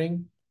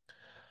scattering.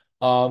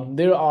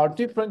 There are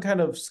different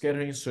kind of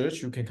scattering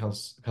search you can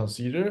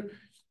consider.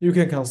 You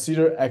can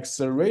consider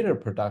accelerator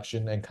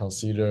production and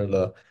consider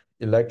the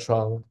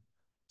electron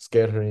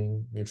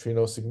scattering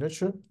neutrino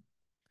signature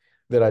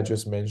that I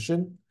just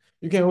mentioned.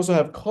 You can also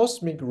have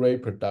cosmic ray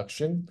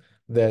production,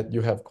 that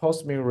you have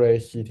cosmic ray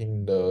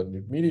hitting the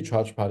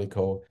Millicharge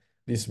particle.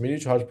 This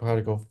Millicharge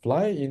particle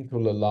fly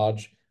into the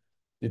large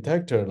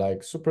detector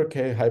like super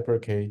K, hyper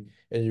K,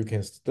 and you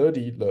can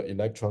study the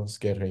electron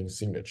scattering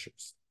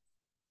signatures.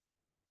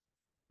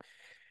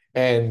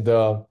 And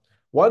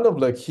one of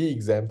the key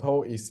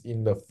example is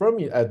in the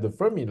at the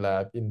Fermi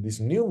lab in this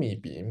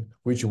NUMMI beam,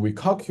 which we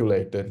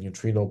calculate the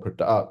neutrino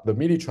the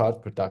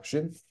Millicharge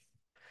production.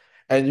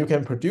 And you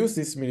can produce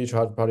this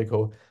Millicharge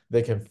particle.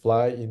 They can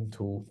fly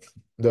into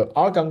the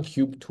argon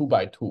cube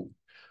 2x2,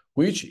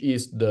 which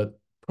is the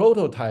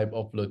prototype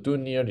of the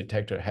Dunier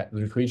detector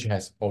which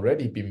has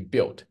already been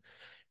built.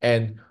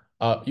 And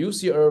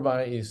UC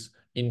Irvine is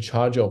in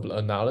charge of the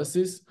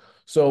analysis.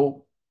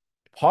 So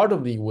part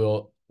of the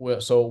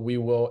so we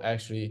will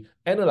actually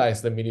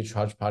analyze the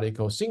Millicharge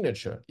particle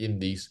signature in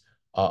these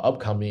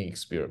upcoming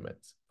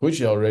experiments,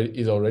 which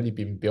is already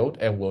being built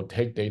and will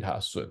take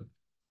data soon.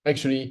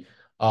 Actually,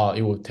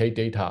 it will take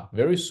data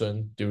very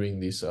soon during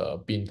this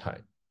beam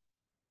time.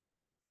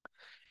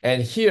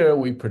 And here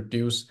we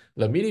produce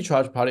the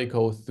Millicharge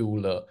particle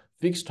through the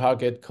fixed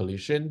target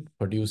collision,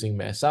 producing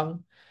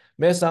meson.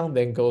 Meson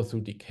then go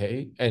through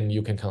decay, and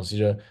you can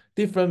consider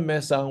different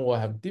meson will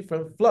have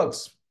different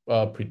flux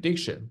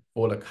prediction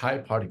for the chi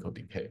particle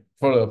decay,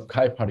 for the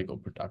chi particle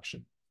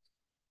production.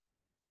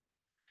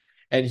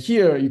 And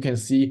here you can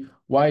see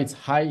why it's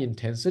high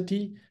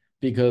intensity,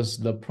 because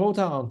the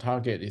proton on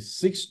target is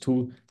 6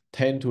 to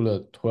 10 to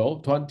the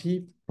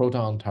 20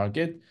 proton on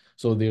target.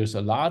 So there's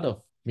a lot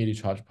of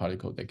Millicharge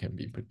particle that can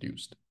be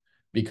produced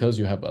because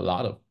you have a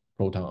lot of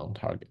proton on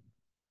target.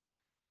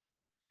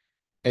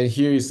 And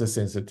here is the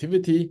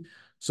sensitivity.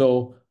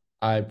 So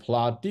I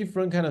plot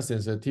different kind of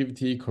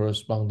sensitivity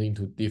corresponding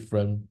to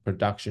different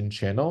production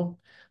channel.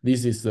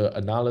 This is the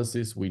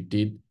analysis we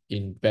did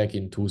back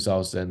in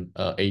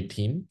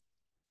 2018.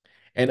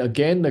 And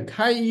again, the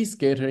Chi-E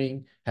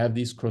scattering have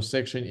this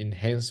cross-section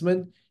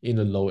enhancement in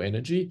the low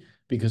energy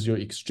because you're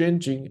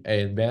exchanging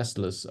a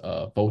massless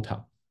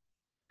photon.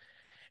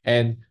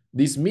 And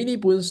This mini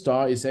Boon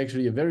star is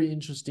actually a very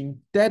interesting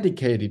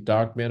dedicated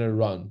dark matter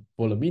run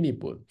for the mini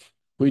Boon,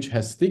 which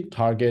has thick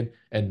target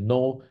and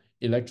no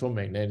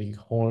electromagnetic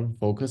horn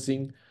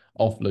focusing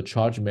of the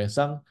charge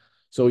meson.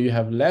 So you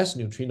have less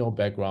neutrino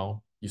background,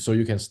 so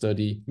you can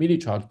study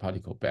mini-charge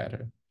particle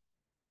better.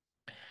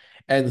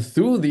 And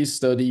through these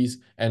studies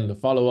and the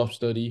follow-up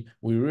study,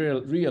 we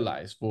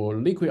realized for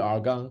liquid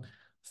argon,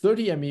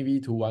 30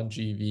 MeV to 1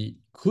 GeV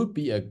could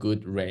be a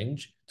good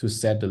range to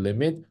set the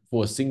limit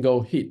for a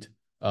single hit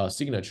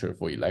signature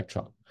for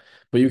electron.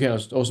 But you can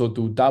also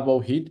do double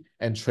hit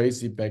and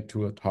trace it back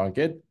to a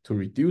target to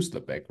reduce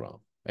the background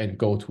and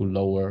go to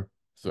lower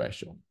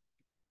threshold.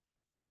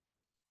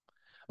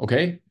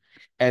 Okay,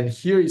 and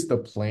here is the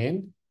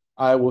plan.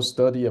 I will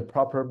study a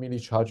proper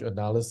mini-charge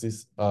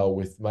analysis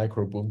with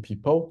microboom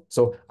people.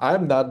 So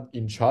I'm not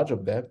in charge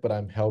of that, but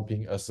I'm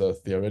helping as a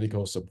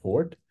theoretical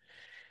support.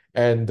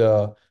 And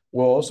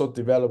we'll also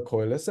develop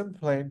coalescent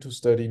plan to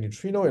study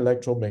neutrino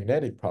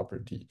electromagnetic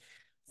property.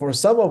 For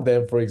some of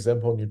them, for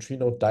example,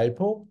 neutrino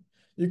dipole,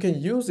 you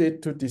can use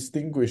it to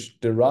distinguish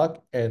Dirac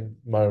and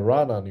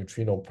Majorana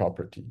neutrino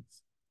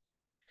properties.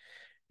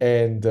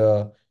 And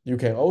you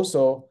can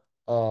also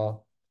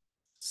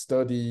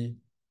study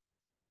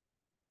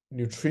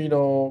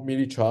neutrino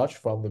Millicharge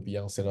from the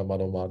Beyond Standard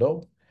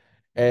model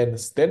and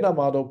standard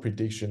model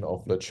prediction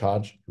of the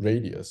charge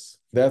radius.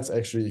 That's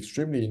actually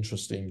extremely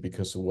interesting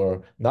because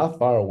we're not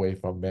far away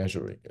from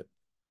measuring it.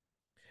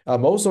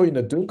 I'm also in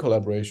a Dune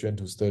collaboration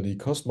to study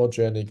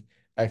cosmogenic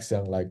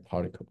axion-like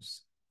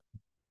particles.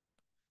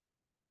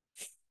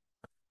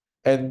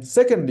 And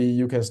secondly,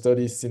 you can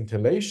study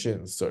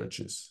scintillation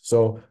searches.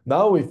 So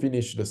now we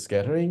finish the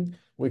scattering,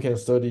 we can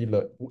study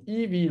the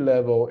EV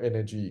level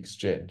energy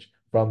exchange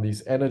from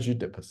this energy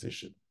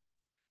deposition.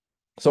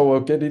 So we'll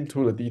get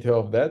into the detail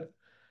of that.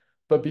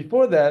 But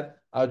before that,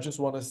 I just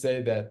want to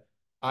say that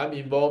I'm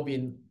involved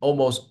in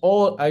almost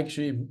all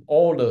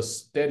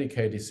the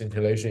dedicated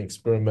scintillation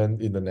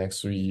experiment in the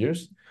next 3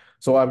 years.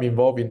 So I'm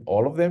involved in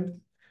all of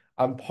them.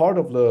 I'm part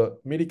of the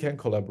Millikan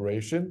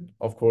collaboration.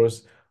 Of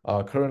course,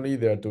 currently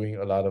they're doing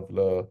a lot of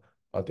the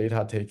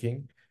data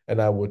taking, and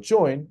I will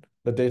join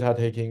the data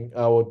taking.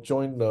 I will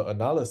join the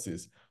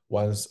analysis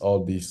once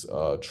all these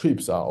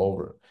trips are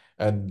over.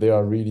 And they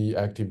are really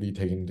actively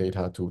taking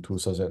data to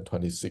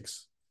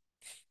 2026.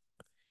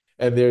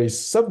 And there is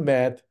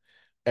submat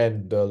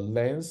and the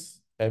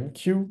lens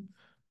MQ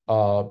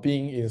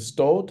being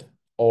installed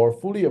or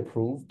fully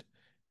approved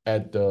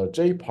at the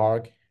J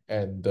Park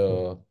and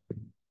the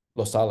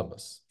Los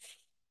Alamos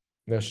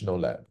National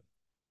Lab.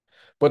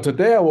 But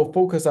today I will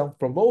focus on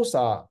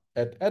Formosa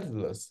at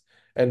Atlas,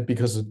 and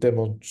because the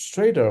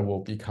demonstrator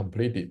will be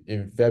completed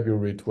in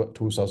February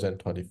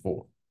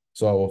 2024.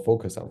 So I will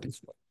focus on this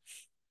one.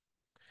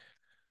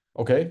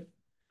 Okay.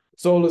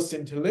 So the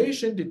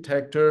scintillation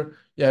detector,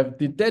 you have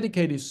the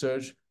dedicated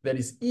search that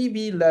is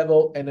EV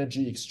level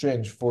energy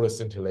exchange for the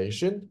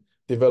scintillation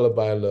developed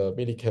by the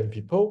Millikan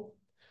people.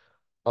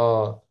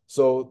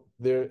 So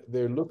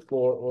they look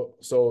for,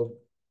 so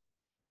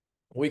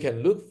we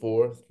can look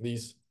for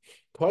this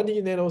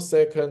 20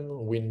 nanosecond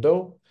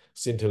window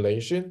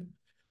scintillation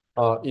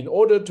in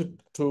order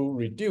to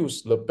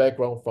reduce the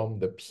background from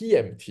the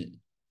PMT.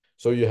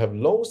 So you have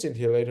long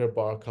scintillator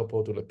bar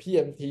coupled to the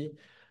PMT,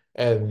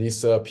 and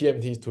this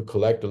PMT to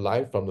collect the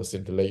light from the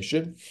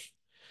scintillation.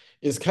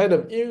 It's kind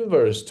of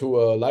inverse to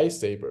a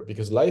lightsaber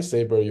because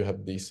lightsaber, you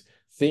have this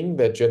thing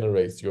that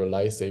generates your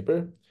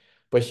lightsaber.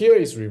 But here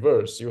is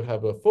reverse. You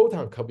have a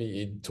photon coming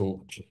in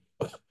to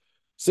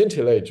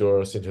scintillate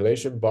your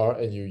scintillation bar,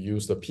 and you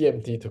use the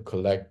PMT to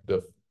collect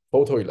the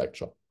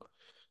photoelectron.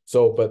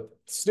 So, but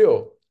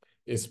still,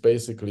 it's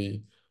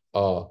basically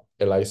a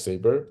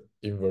lightsaber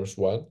inverse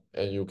one,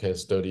 and you can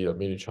study a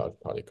mini-charge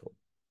particle.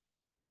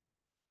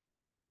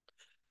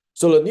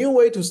 So the new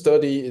way to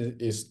study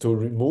is to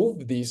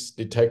remove this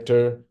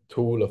detector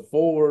to the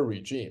forward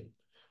regime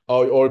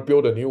or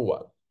build a new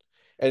one.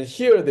 And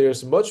here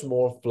there's much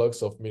more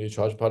flux of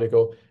mini-charge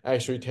particle,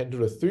 actually 10 to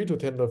the 3 to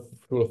 10 to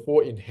the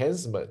 4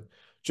 enhancement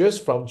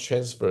just from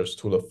transfers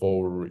to the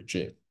forward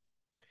regime.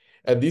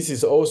 And this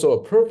is also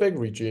a perfect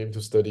regime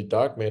to study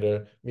dark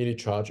matter,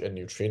 mini-charge, and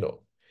neutrino.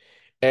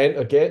 And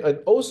again, and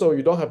also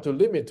you don't have to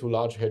limit to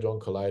Large Hadron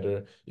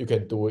Collider. You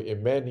can do it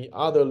in many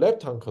other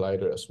lepton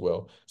collider as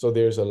well. So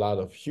there's a lot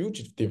of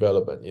huge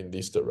development in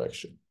this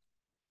direction.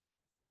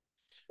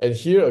 And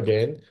here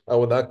again, I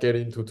will not get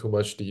into too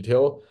much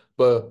detail,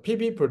 but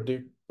PP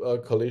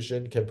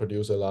collision can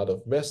produce a lot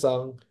of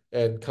meson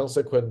and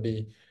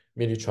consequently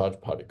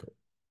mini-charge particle.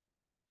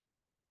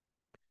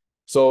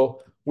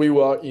 So we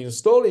were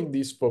installing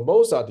this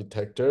Formosa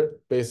detector,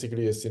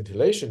 basically a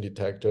scintillation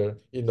detector,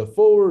 in the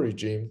forward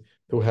regime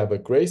to have a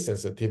great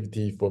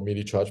sensitivity for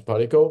mini-charge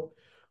particle,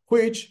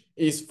 which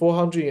is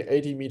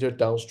 480 meters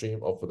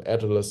downstream of the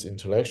Atlas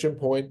interaction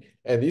point,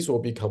 and this will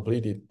be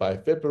completed by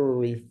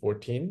February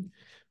 14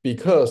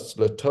 because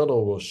the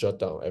tunnel will shut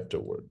down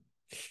afterward.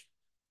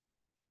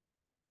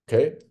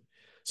 Okay,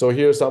 so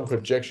here's some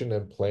projection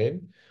and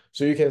plan.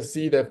 So you can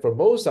see that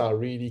Formosa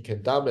really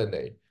can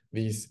dominate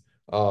these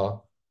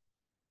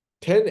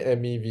 10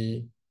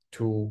 MeV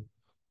to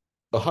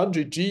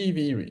 100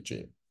 GeV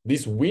regime,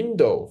 this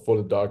window for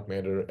the dark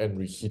matter and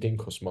reheating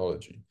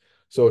cosmology.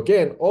 So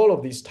again, all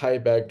of these tie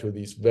back to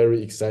this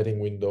very exciting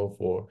window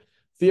for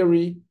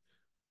theory,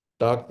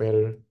 dark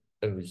matter,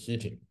 and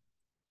reheating.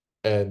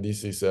 And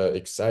this is an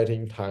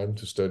exciting time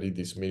to study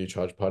this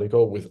mini-charge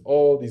particle with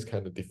all these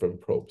kind of different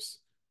probes.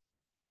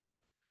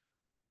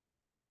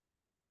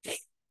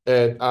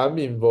 And I'm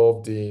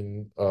involved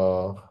in,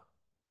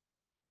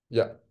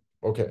 yeah,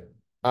 okay.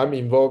 I'm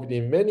involved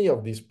in many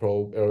of these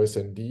probe,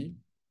 LSND,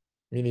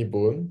 mini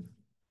boon,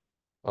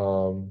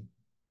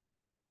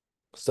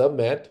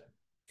 submet,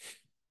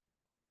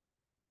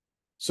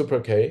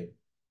 super K,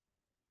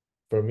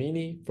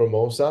 Fermini,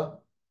 Formosa.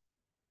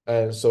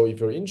 And so if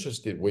you're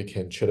interested, we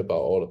can chat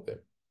about all of them.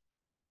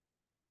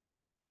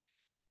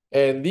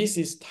 And this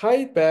is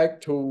tied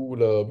back to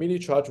the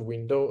mini-charge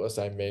window, as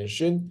I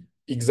mentioned,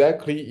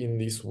 exactly in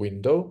this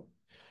window.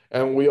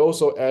 And we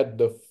also add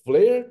the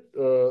flare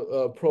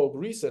probe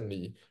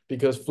recently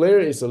because flare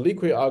is a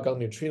liquid argon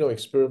neutrino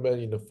experiment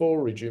in the full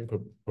regime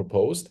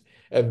proposed,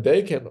 and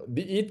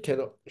it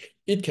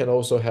can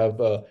also have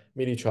a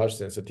mini-charge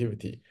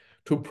sensitivity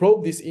to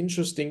probe this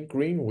interesting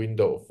green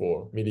window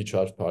for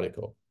mini-charge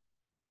particle.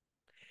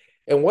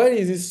 And why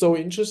is this so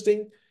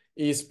interesting?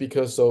 Is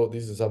because, so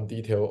this is some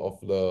detail of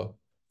the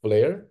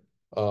flare.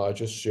 I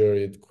just share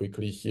it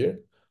quickly here.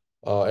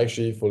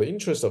 Actually, for the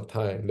interest of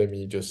time, let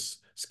me just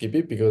skip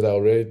it because I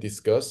already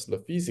discussed the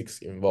physics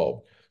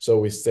involved. So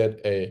we set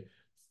a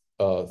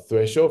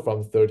threshold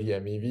from 30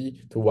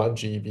 MeV to 1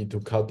 GeV to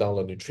cut down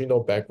the neutrino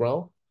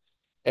background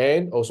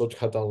and also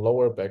cut down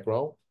lower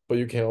background, but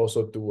you can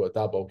also do a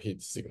double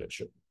hit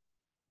signature.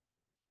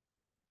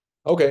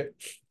 Okay,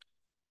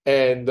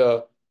 and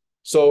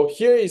so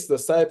here is the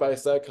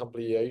side-by-side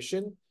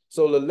compilation.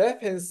 So the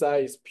left-hand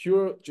side is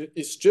pure,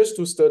 it's just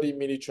to study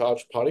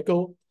mini-charge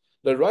particle.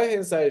 The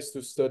right-hand side is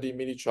to study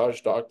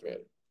mini-charge dark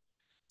matter.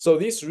 So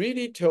this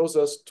really tells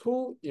us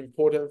two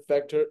important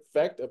fact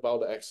about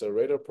the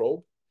accelerator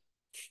probe.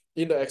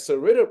 In the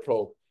accelerator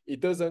probe, it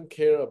doesn't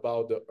care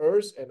about the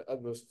Earth and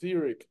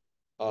atmospheric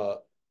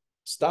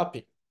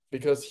stopping,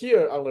 because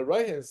here on the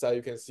right-hand side,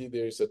 you can see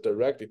there is a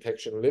direct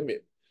detection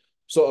limit.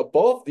 So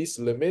above this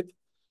limit,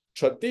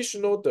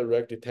 traditional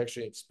direct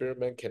detection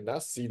experiment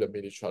cannot see the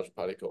mini-charge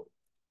particle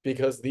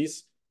because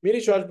this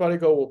mini-charge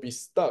particle will be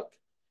stuck,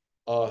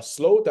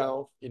 slow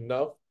down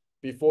enough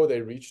before they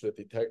reach the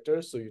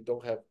detector, so you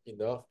don't have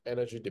enough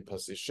energy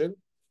deposition.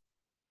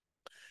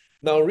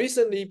 Now,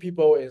 recently,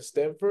 people in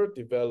Stanford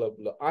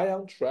developed the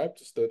ion trap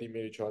to study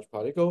mini-charge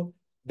particle.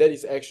 That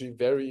is actually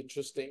very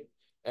interesting,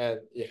 and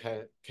it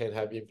can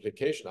have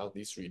implication on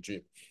this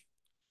regime.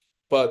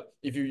 But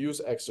if you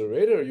use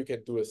accelerator, you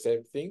can do the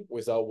same thing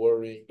without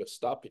worrying the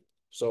stopping.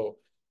 So,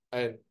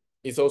 and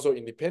it's also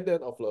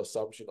independent of the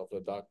assumption of the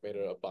dark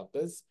matter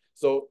abundance.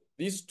 So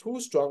these two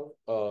strong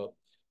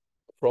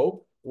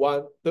probe,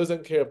 one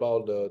doesn't care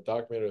about the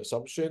dark matter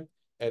assumption,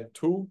 and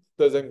two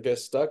doesn't get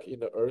stuck in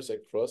the Earth and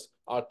crust,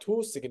 are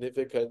two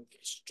significant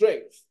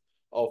strengths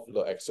of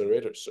the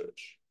accelerator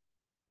search.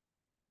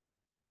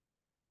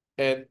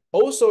 And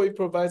also it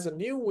provides a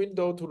new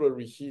window to the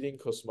reheating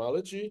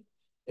cosmology,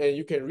 and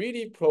you can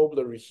really probe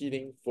the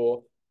reheating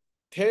for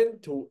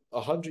 10 to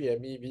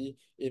 100 MeV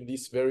in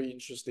this very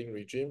interesting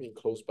regime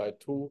enclosed by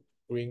two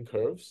green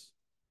curves.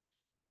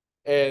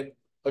 And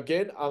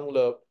again,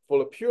 for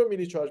the pure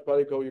mini-charge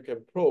particle, you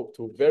can probe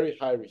to very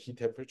high reheat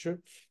temperature.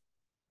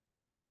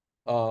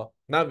 Not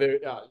very,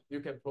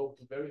 you can probe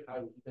to very high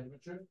reheat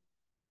temperature.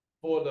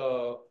 For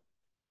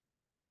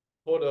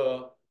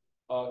the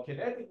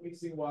kinetic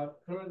mixing one,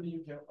 currently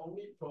you can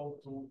only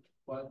probe to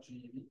 1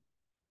 GeV.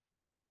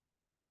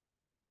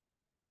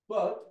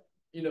 But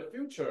in the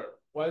future,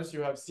 once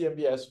you have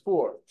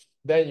CMBS4,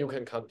 then you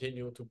can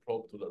continue to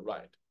probe to the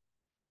right.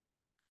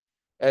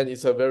 And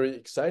it's a very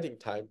exciting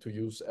time to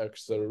use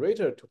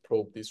accelerator to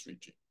probe this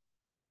region.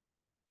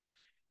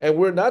 And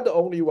we're not the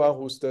only one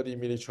who study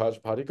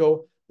mini-charge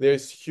particle.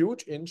 There's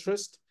huge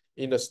interest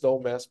in the snow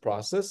mass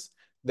process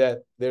that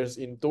there's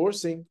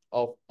endorsing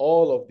of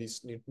all of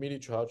this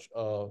mini-charge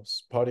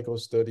particle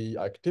study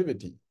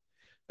activity.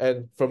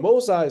 And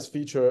Formosa is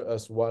featured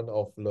as one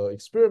of the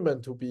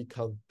experiment to be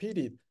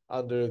competed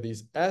under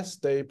this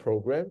S-Day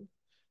program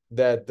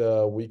that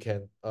we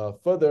can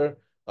further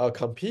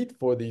compete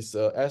for this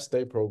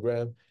S-Day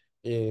program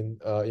in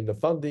the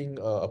funding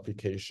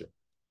application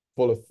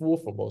for the full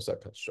Formosa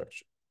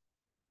construction.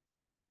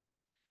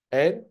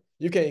 And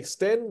you can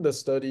extend the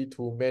study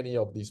to many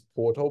of these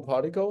portal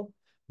particle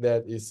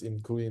that is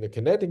including the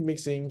kinetic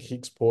mixing,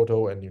 Higgs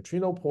portal, and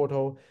neutrino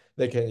portal.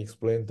 They can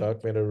explain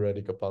dark matter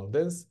radical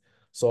abundance,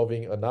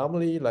 solving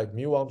anomaly like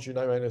mu1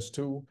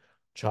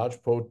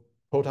 G9-2,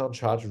 proton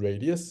charge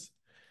radius.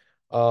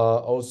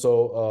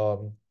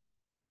 Proton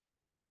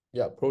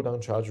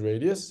charge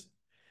radius.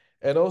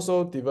 And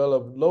also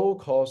develop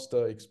low-cost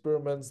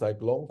experiments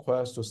like long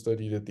quest to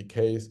study the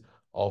decays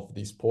of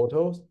these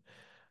portals.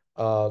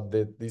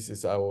 This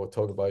is I will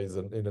talk about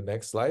in the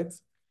next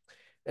slides.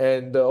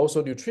 And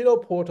also neutrino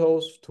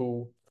portals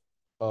to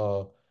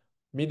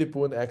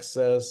mid-boon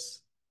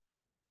access.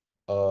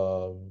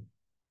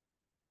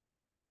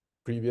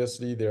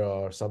 Previously, there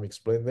are some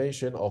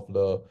explanation of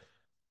the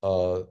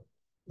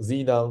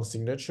xenon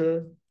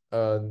signature.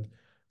 And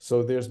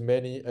so there's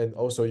many, and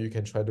also you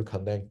can try to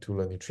connect to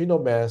the neutrino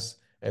mass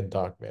and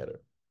dark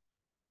matter.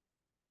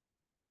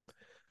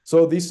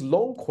 So this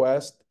long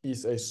quest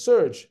is a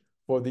search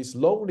for this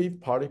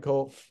long-lived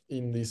particle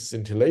in this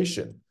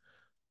scintillation,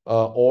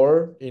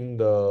 or in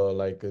the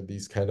like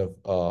this kind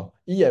of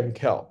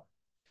EM-cal.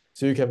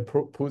 So you can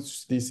put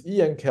this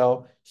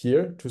EM-cal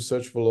here to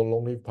search for the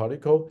long-lived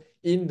particle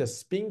in the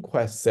spin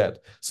quest set.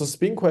 So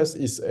spin quest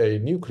is a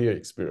nuclear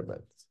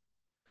experiment.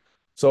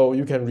 So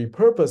you can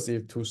repurpose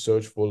it to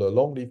search for the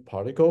long-lived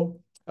particle.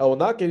 I will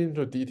not get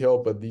into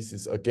detail, but this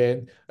is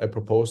again a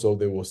proposal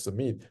they will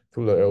submit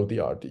to the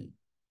LDRD.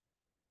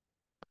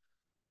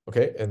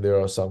 Okay, and there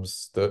are some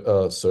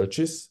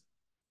searches,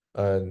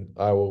 and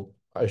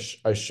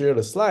I share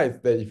the slides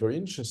that if you're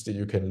interested,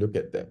 you can look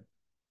at them.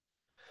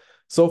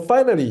 So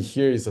finally,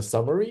 here is a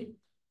summary.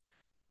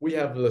 We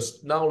have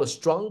now the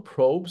strong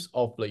probes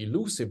of the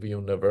elusive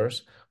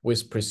universe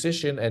with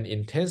precision and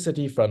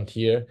intensity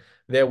frontier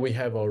that we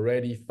have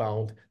already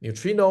found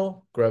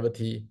neutrino,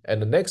 gravity,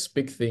 and the next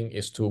big thing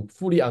is to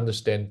fully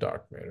understand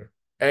dark matter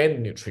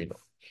and neutrino.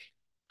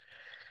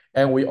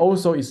 And we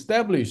also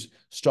establish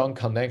strong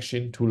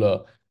connection to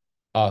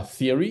the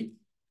theory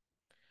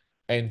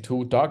and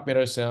to dark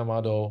matter Senna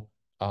model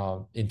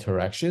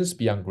interactions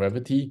beyond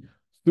gravity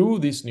through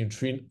this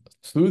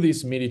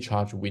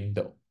Millicharge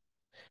window.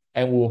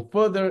 And we'll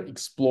further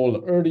explore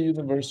the early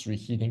universe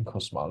reheating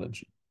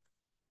cosmology.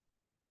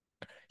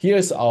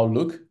 Here's our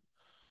look.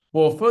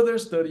 We'll further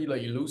study the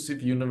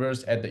elusive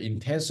universe at the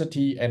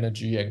intensity,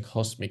 energy, and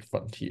cosmic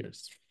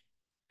frontiers.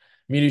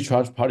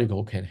 Millicharge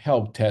particle can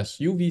help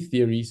test UV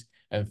theories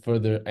and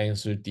further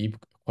answer deep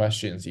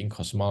questions in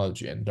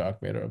cosmology and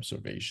dark matter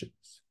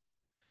observations.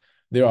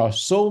 There are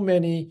so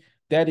many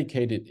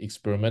dedicated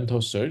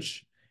experimental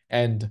search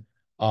and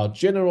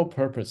general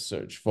purpose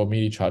search for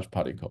Millicharge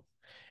particle.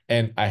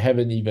 And I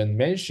haven't even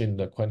mentioned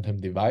the quantum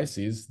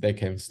devices that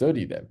can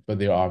study them, but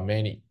there are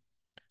many.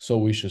 So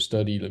we should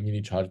study the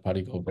Millicharge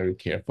particle very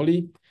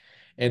carefully,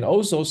 and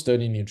also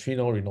study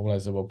neutrino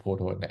renormalizable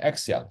portal and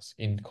axions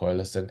in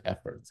coalescent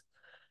efforts.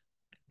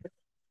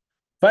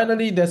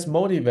 Finally, that's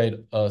motivate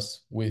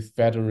us with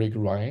Frederick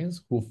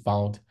Ryans, who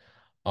found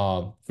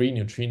free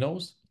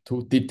neutrinos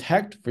to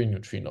detect free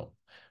neutrino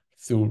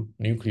through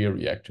nuclear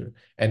reactor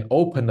and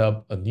open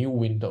up a new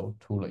window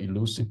to the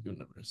elusive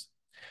universe.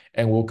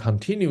 And we'll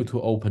continue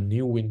to open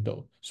new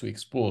windows to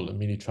explore the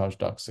Millicharge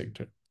dark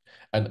sector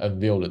and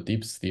unveil the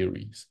deep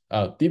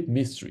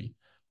mystery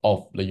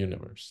of the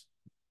universe.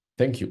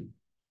 Thank you.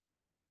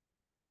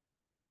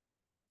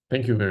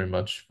 Thank you very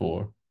much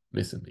for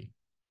listening.